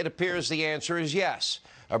 Sadly, it appears the answer is yes.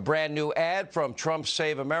 A brand new ad from Trump's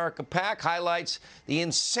Save America PAC highlights the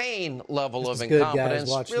insane level of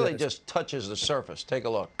incompetence. Really just touches the surface. Take a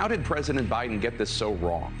look. How did President Biden get this so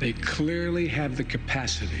wrong? They clearly have the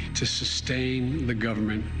capacity to sustain the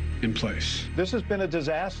government in place. This has been a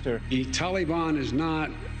disaster. The Taliban is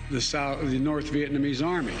not the North Vietnamese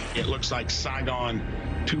army. It looks like Saigon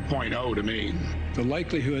 2.0 to me. The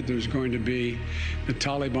likelihood there's going to be the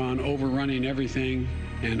Taliban overrunning everything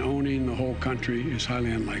and owning the whole country is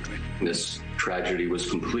highly unlikely. This tragedy was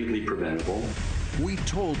completely preventable. We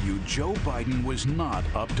told you Joe Biden was not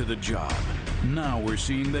up to the job. Now we're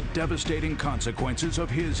seeing the devastating consequences of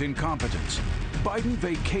his incompetence. Biden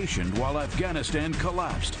vacationed while Afghanistan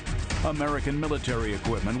collapsed. American military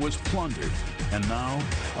equipment was plundered. And now,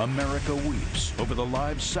 America weeps over the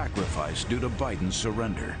lives sacrificed due to Biden's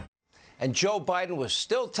surrender. And Joe Biden was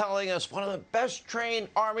still telling us one of the best trained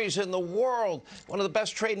armies in the world, one of the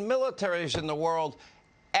best trained militaries in the world,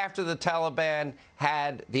 after the Taliban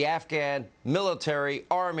had the Afghan military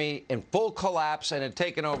army in full collapse and had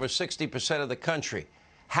taken over 60% of the country.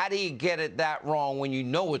 How do you get it that wrong when you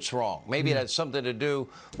know it's wrong? Maybe it had something to do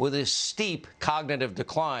with his steep cognitive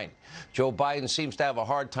decline. Joe Biden seems to have a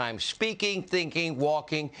hard time speaking, thinking,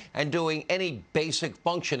 walking, and doing any basic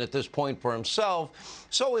function at this point for himself.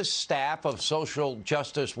 So his staff of social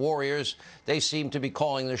justice warriors, they seem to be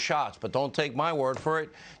calling the shots. But don't take my word for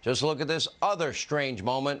it. Just look at this other strange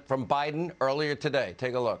moment from Biden earlier today.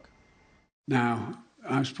 Take a look. Now,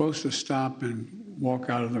 I'm supposed to stop and walk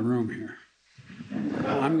out of the room here.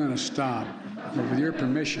 I'm going to stop, but with your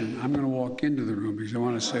permission, I'm going to walk into the room because I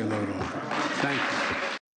want to say hello to them. Thank you.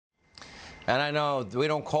 And I know we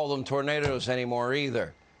don't call them tornadoes anymore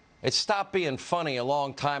either. It stopped being funny a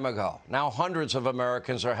long time ago. Now hundreds of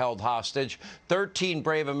Americans are held hostage. 13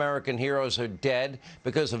 brave American heroes are dead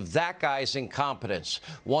because of that guy's incompetence.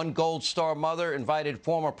 One Gold Star mother invited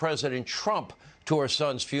former President Trump to her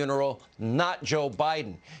son's funeral, not Joe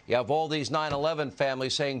Biden. You have all these 9/11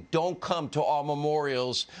 families saying, don't come to our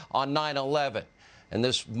memorials on 9/11. And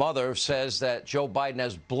this mother says that Joe Biden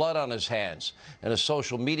has blood on his hands. In a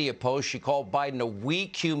social media post, she called Biden a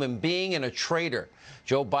weak human being and a traitor.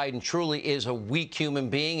 Joe Biden truly is a weak human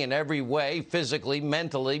being in every way, physically,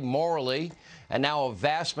 mentally, morally. And now a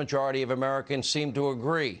vast majority of Americans seem to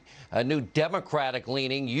agree. A new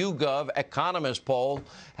Democratic-leaning YouGov Economist poll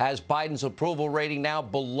has Biden's approval rating now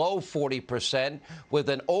below 40%, with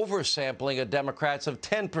an oversampling of Democrats of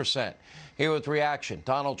 10%. Here with reaction,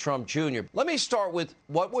 Donald Trump Jr. Let me start with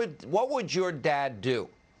what would your dad do?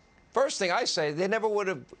 First thing I say, they never would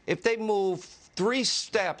have, if they moved 3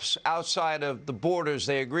 steps outside of the borders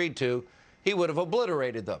they agreed to, he would have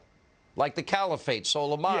obliterated them. Like the Caliphate,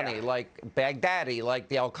 Soleimani, like Baghdadi, like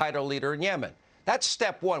the al-Qaeda leader in Yemen. That's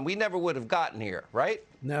step one. We never would have gotten here, right?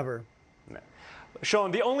 Never.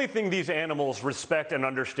 Sean, the only thing these animals respect and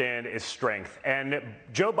understand is strength. And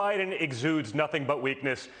Joe Biden exudes nothing but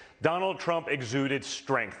weakness. Donald Trump exuded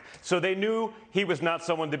strength. So they knew he was not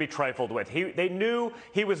someone to be trifled with. They knew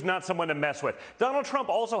he was not someone to mess with. Donald Trump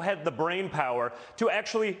also had the brain power to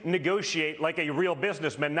actually negotiate like a real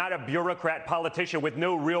businessman, not a bureaucrat politician with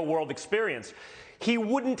no real world experience. He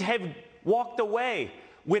wouldn't have walked away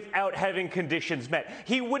without having conditions met.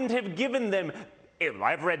 He wouldn't have given them,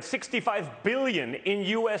 I've read, $65 billion in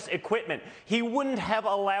U.S. equipment. He wouldn't have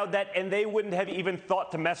allowed that, and they wouldn't have even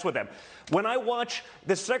thought to mess with him. When I watch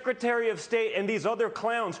the Secretary of State and these other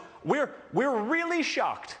clowns, we're really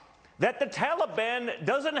shocked that the Taliban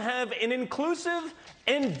doesn't have an inclusive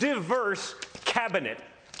and diverse cabinet.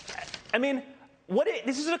 I mean,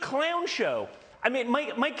 this is a clown show. I mean,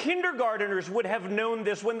 my kindergartners would have known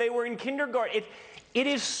this when they were in kindergarten. It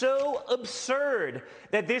is so absurd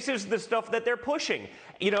that this is the stuff that they're pushing,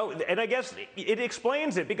 you know, and I guess it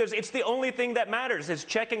explains it because it's the only thing that matters is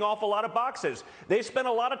checking off a lot of boxes. They spent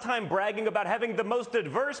a lot of time bragging about having the most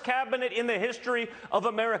diverse cabinet in the history of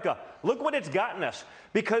America. Look what it's gotten us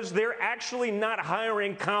because they're actually not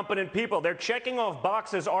hiring competent people. They're checking off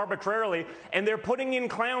boxes arbitrarily, and they're putting in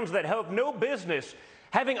clowns that have no business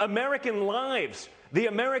having American lives, the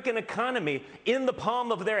American economy in the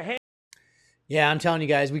palm of their hands. Yeah, I'm telling you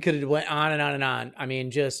guys, we could have went on and on and on. I mean,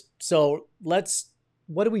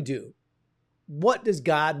 what do we do? What does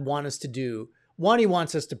God want us to do? One, he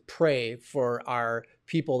wants us to pray for our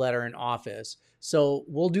people that are in office. So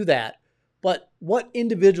we'll do that. But what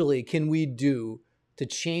individually can we do to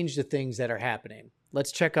change the things that are happening?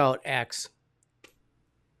 Let's check out Acts.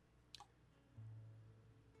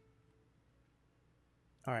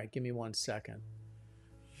 All right, give me 1 second.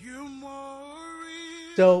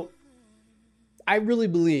 So I really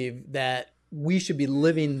believe that we should be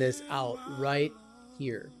living this out right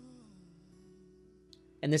here.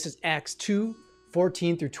 And this is Acts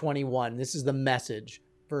 2:14 through 21. This is the Message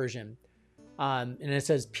version. And it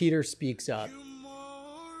says, Peter speaks up.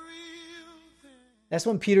 That's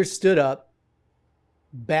when Peter stood up,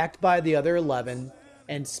 backed by the other 11,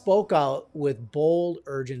 and spoke out with bold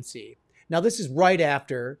urgency. Now, this is right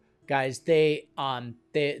after, guys, the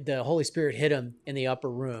Holy Spirit hit him in the upper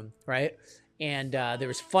room, right? And there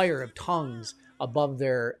was fire of tongues above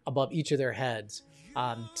each of their heads.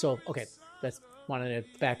 Okay, wanted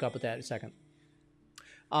to back up with that a second.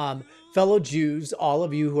 Fellow Jews, all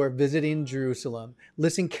of you who are visiting Jerusalem,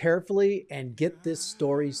 listen carefully and get this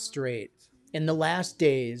story straight. In the last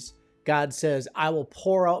days, God says, I will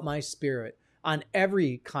pour out my spirit on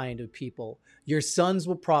every kind of people. Your sons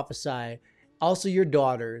will prophesy, Also your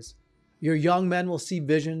daughters. Your young men will see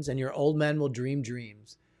visions, and your old men will dream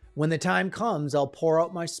dreams. When the time comes, I'll pour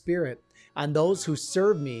out my spirit on those who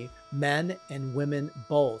serve me, men and women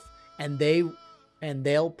both, and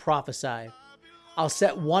they'll prophesy. I'll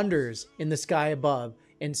set wonders in the sky above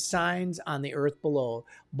and signs on the earth below,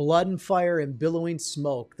 blood and fire and billowing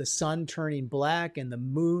smoke, the sun turning black and the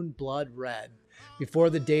moon blood red,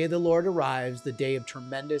 before the day of the Lord arrives, the day of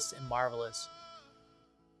tremendous and marvelous.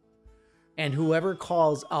 And whoever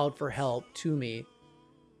calls out for help to me,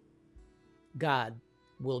 God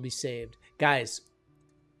will be saved. Guys,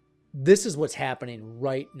 this is what's happening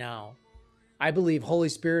right now. I believe Holy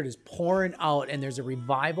Spirit is pouring out, and there's a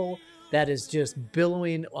revival that is just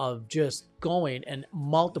billowing, of just going and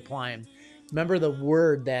multiplying. Remember the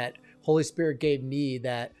word that Holy Spirit gave me,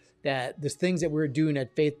 that the things that we were doing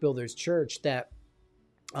at Faith Builders Church, that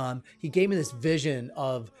he gave me this vision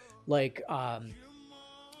of like,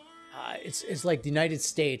 it's like the United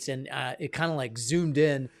States, and it kind of like zoomed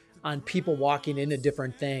in on people walking into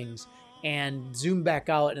different things and zoomed back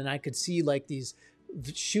out, and I could see like these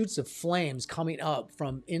shoots of flames coming up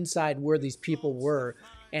from inside where these people were.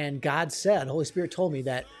 And God said, Holy Spirit told me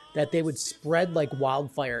that they would spread like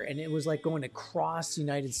wildfire, and it was like going across the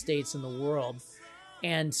United States and the world.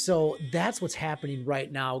 And so that's what's happening right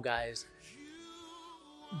now, guys.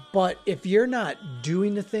 But if you're not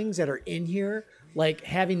doing the things that are in here, like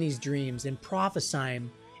having these dreams and prophesying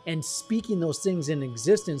and speaking those things in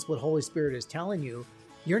existence, what Holy Spirit is telling you,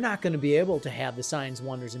 you're not going to be able to have the signs,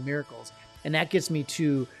 wonders, and miracles. And that gets me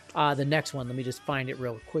to the next one. Let me just find it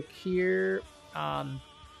real quick here. All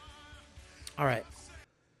right.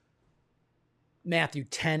 Matthew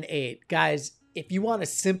 10:8. Guys, if you want to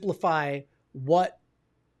simplify what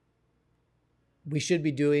we should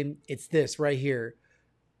be doing, it's this right here.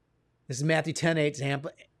 This is Matthew 10:8,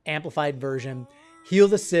 amplified version. Heal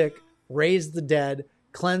the sick, raise the dead,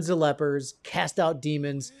 cleanse the lepers, cast out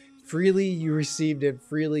demons. Freely you received it,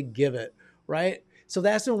 freely give it, right? So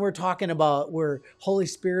that's when we're talking about where Holy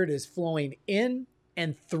Spirit is flowing in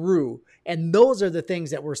and through. And those are the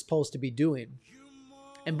things that we're supposed to be doing.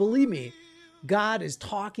 And believe me, God is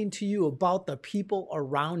talking to you about the people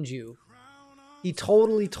around you. He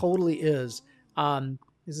totally, totally is.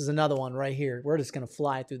 This is another one right here. We're just going to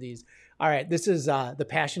fly through these. All right, this is the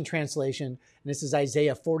Passion Translation, and this is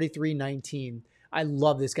Isaiah 43:19. I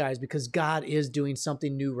love this, guys, because God is doing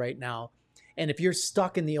something new right now. And if you're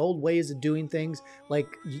stuck in the old ways of doing things, like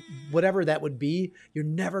whatever that would be, you're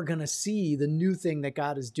never going to see the new thing that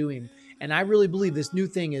God is doing. And I really believe this new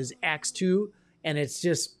thing is Acts 2, and it's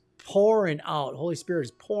just pouring out. Holy Spirit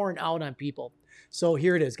is pouring out on people. So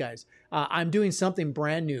here it is, guys. I'm doing something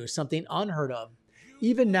brand new, something unheard of.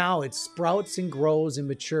 Even now, it sprouts and grows and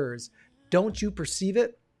matures. Don't you perceive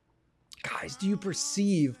it? Guys, do you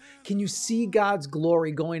perceive? Can you see God's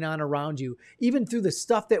glory going on around you? Even through the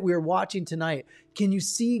stuff that we're watching tonight, can you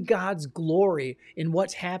see God's glory in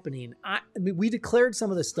what's happening? I mean, we declared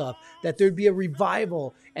some of the stuff, that there'd be a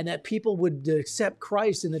revival and that people would accept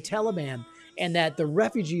Christ in the Taliban, and that the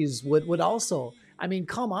refugees would also. I mean,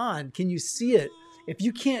 come on. Can you see it? If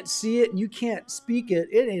you can't see it and you can't speak it,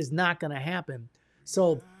 it is not going to happen.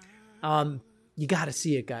 So, you got to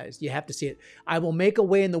see it, guys. You have to see it. I will make a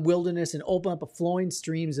way in the wilderness and open up a flowing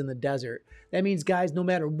streams in the desert. That means, guys, no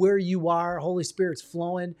matter where you are, Holy Spirit's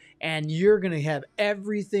flowing, and you're going to have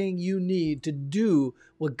everything you need to do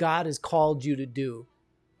what God has called you to do.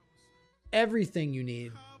 Everything you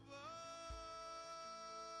need.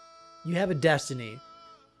 You have a destiny,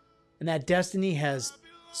 and that destiny has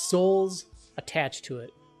souls attached to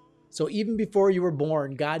it. So even before you were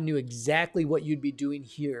born, God knew exactly what you'd be doing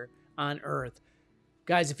here on earth.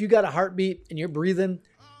 Guys, if you got a heartbeat and you're breathing,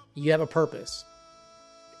 you have a purpose.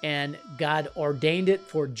 And God ordained it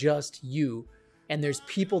for just you. And there's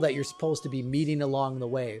people that you're supposed to be meeting along the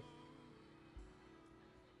way.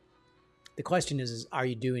 The question is are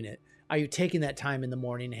you doing it? Are you taking that time in the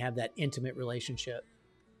morning to have that intimate relationship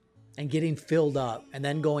and getting filled up, and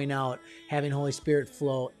then going out, having Holy Spirit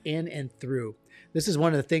flow in and through? This is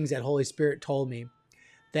one of the things that Holy Spirit told me,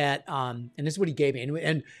 that, and this is what he gave me.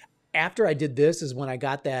 And after I did this is when I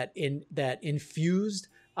got that infused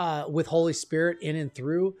with Holy Spirit in and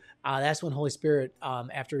through. That's when Holy Spirit,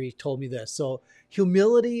 after he told me this. So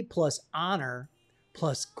humility plus honor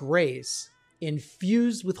plus grace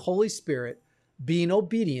infused with Holy Spirit, being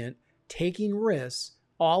obedient, taking risks,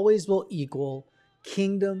 always will equal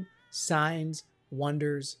kingdom, signs,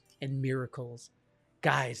 wonders, and miracles.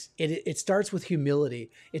 Guys, it starts with humility.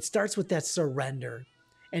 It starts with that surrender.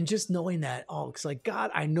 And just knowing that, it's like, God,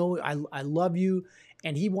 I know I love you,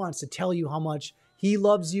 and he wants to tell you how much he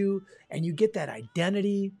loves you, and you get that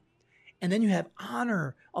identity, And then you have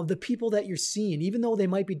honor of the people that you're seeing. Even though they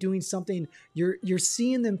might be doing something, you're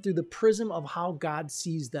seeing them through the prism of how God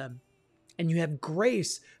sees them. And you have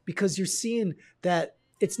grace because you're seeing that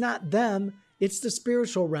it's not them, it's the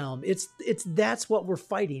spiritual realm. That's what we're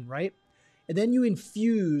fighting, right? And then you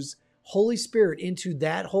infuse Holy Spirit into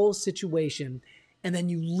that whole situation, and then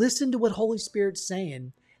you listen to what Holy Spirit's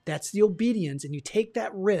saying. That's the obedience, and you take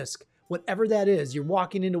that risk, whatever that is. You're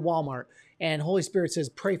walking into Walmart, and Holy Spirit says,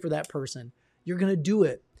 pray for that person. You're going to do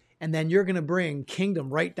it, and then you're going to bring kingdom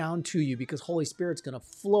right down to you because Holy Spirit's going to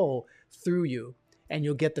flow through you, and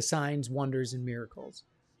you'll get the signs, wonders, and miracles.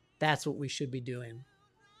 That's what we should be doing.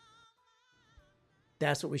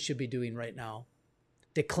 That's what we should be doing right now.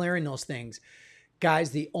 Declaring those things.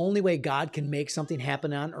 Guys, the only way God can make something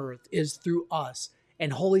happen on earth is through us.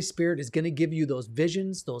 And Holy Spirit is going to give you those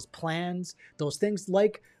visions, those plans, those things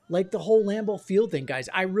like the whole Lambeau Field thing, guys.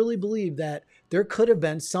 I really believe that there could have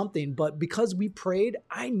been something, but because we prayed,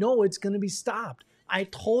 I know it's going to be stopped. I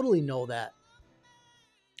totally know that.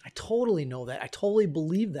 I totally know that. I totally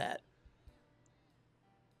believe that.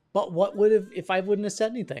 But what would have, if I wouldn't have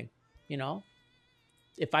said anything, you know?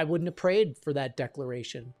 If I wouldn't have prayed for that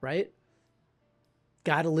declaration, right?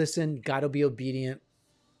 Got to listen, got to be obedient.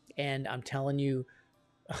 And I'm telling you,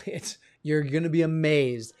 you're going to be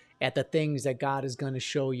amazed at the things that God is going to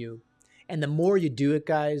show you. And the more you do it,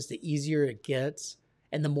 guys, the easier it gets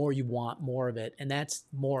and the more you want more of it. And that's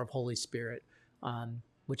more of Holy Spirit,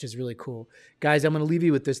 which is really cool. Guys, I'm going to leave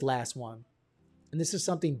you with this last one. And this is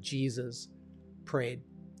something Jesus prayed.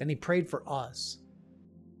 And he prayed for us.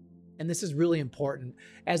 And this is really important.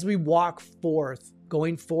 As we walk forth,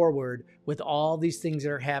 going forward with all these things that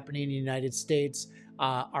are happening in the United States,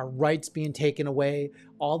 our rights being taken away,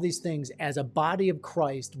 all these things, as a body of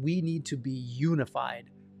Christ, we need to be unified.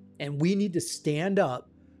 And we need to stand up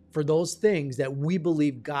for those things that we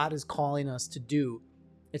believe God is calling us to do.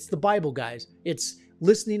 It's the Bible, guys. It's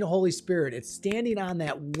listening to Holy Spirit. It's standing on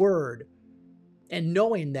that word and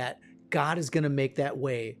knowing that God is going to make that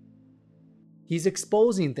way. He's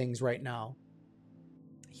exposing things right now.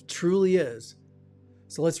 He truly is.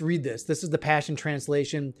 So let's read this. This is the Passion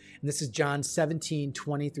Translation, and this is John 17,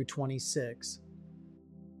 20 through 26.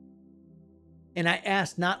 And I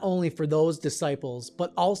ask not only for those disciples,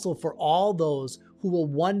 but also for all those who will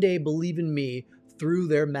one day believe in me through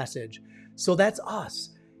their message. So that's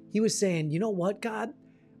us. He was saying, you know what, God?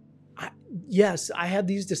 Yes, I have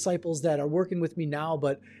these disciples that are working with me now,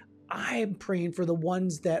 but I am praying for the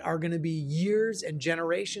ones that are going to be years and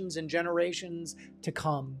generations to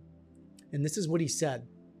come. And this is what he said.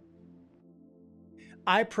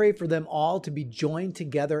 I pray for them all to be joined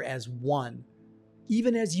together as one.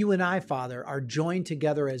 Even as you and I, Father, are joined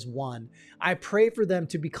together as one. I pray for them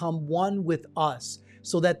to become one with us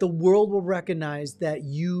so that the world will recognize that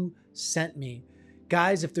you sent me.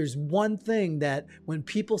 Guys, if there's one thing that when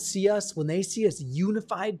people see us, when they see us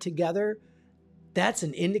unified together, that's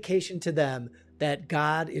an indication to them that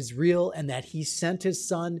God is real and that he sent his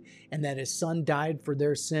son and that his son died for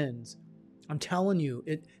their sins. I'm telling you,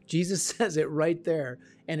 Jesus says it right there,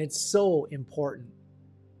 and it's so important.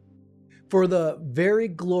 For the very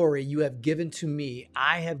glory you have given to me,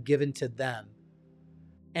 I have given to them.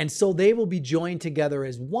 And so they will be joined together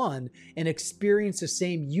as one and experience the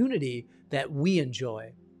same unity that we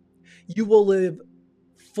enjoy. You will live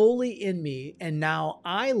fully in me, and now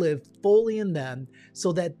I live fully in them,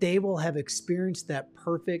 so that they will have experienced that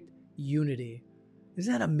perfect unity.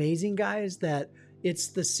 Isn't that amazing, guys? That it's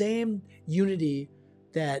the same unity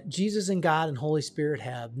that Jesus and God and Holy Spirit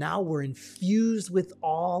have. Now we're infused with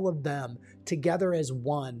all of them together as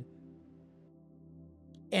one.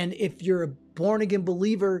 And if you're a born-again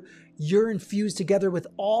believer, you're infused together with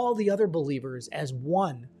all the other believers as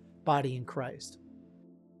one body in Christ.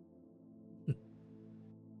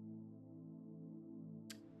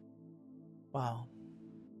 Wow.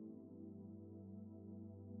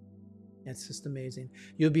 It's just amazing.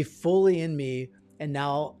 You'll be fully in me, and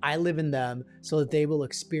now I live in them, so that they will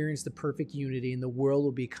experience the perfect unity, and the world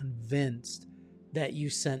will be convinced that you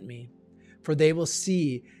sent me. For they will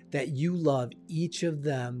see that you love each of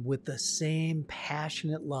them with the same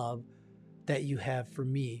passionate love that you have for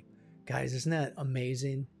me. Guys, isn't that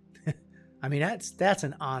amazing? I mean, that's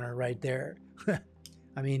an honor right there.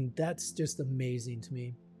 I mean, that's just amazing to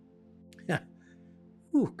me.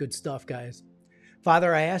 Ooh, good stuff, guys.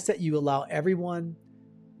 Father, I ask that you allow everyone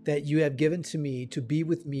that you have given to me to be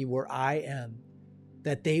with me where I am,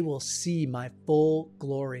 that they will see my full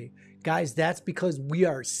glory. Guys, that's because we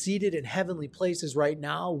are seated in heavenly places right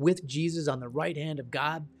now with Jesus on the right hand of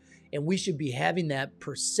God, and we should be having that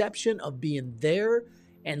perception of being there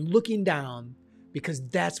and looking down because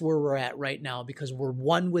that's where we're at right now, because we're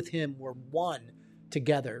one with him. We're one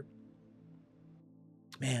together.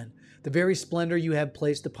 Man, the very splendor you have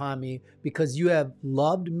placed upon me, because you have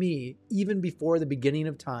loved me even before the beginning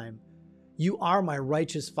of time. You are my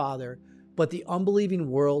righteous Father, but the unbelieving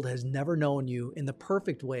world has never known you in the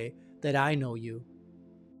perfect way that I know you.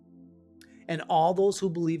 And all those who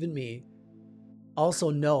believe in me also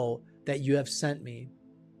know that you have sent me,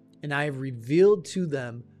 and I have revealed to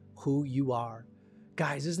them who you are.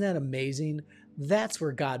 Guys, isn't that amazing? That's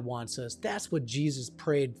where God wants us. That's what Jesus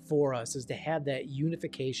prayed for us, is to have that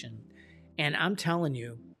unification. And I'm telling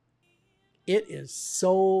you, it is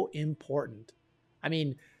so important. I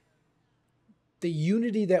mean, the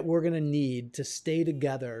unity that we're going to need to stay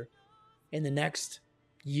together in the next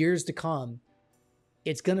years to come,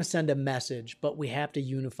 it's going to send a message, but we have to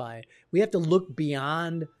unify. We have to look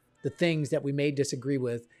beyond the things that we may disagree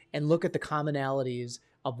with and look at the commonalities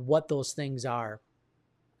of what those things are,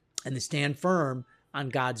 and to stand firm on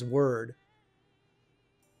God's word.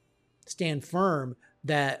 Stand firm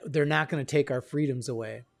that they're not going to take our freedoms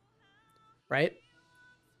away, right?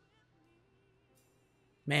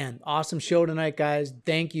 Man, awesome show tonight, guys.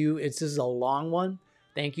 Thank you. This is a long one.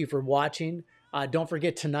 Thank you for watching. Don't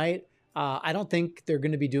forget tonight, I don't think they're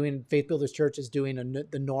going to be doing, Faith Builders Church is doing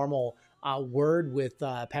the normal word with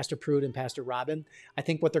Pastor Prude and Pastor Robin. I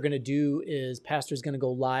think what they're going to do is Pastor's going to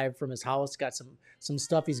go live from his house. Got some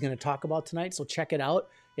stuff he's going to talk about tonight, so check it out.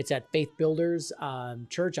 It's at Faith Builders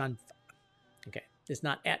Church on, okay, it's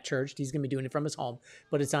not at church. He's going to be doing it from his home,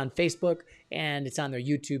 but it's on Facebook and it's on their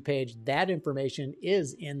YouTube page. That information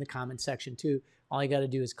is in the comment section too. All you got to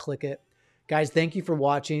do is click it. Guys, thank you for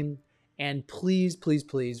watching. And please, please,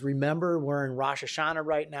 please remember, we're in Rosh Hashanah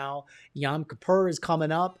right now. Yom Kippur is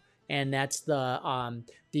coming up, and that's the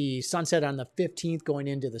sunset on the 15th going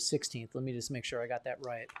into the 16th. Let me just make sure I got that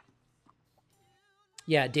right.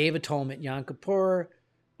 Yeah, Day of Atonement, Yom Kippur.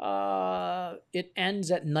 It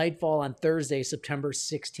ends at nightfall on Thursday, September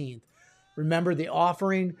 16th. Remember the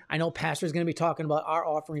offering. I know Pastor's going to be talking about our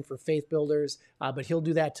offering for Faith Builders, but he'll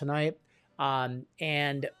do that tonight.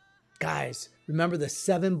 And guys, remember the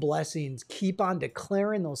 7 blessings. Keep on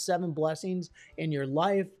declaring those 7 blessings in your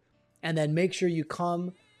life, and then make sure you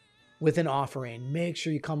come with an offering. Make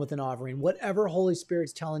sure you come with an offering. Whatever Holy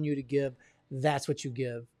Spirit's telling you to give, that's what you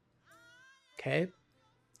give. Okay?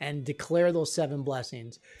 And declare those 7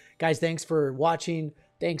 blessings. Guys, thanks for watching.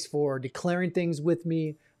 Thanks for declaring things with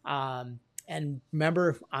me. And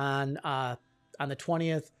remember, on the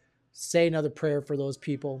 20th, say another prayer for those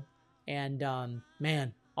people. And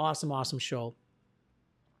man, awesome, awesome show.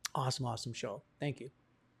 Awesome, awesome show. Thank you.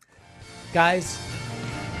 Guys,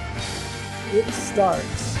 it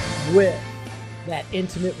starts with that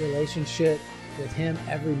intimate relationship with him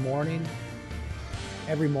every morning.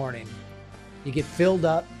 Every morning. You get filled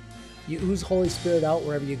up. You ooze Holy Spirit out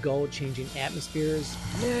wherever you go, changing atmospheres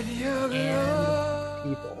and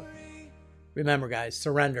people. Remember, guys,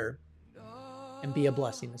 surrender and be a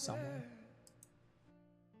blessing to someone.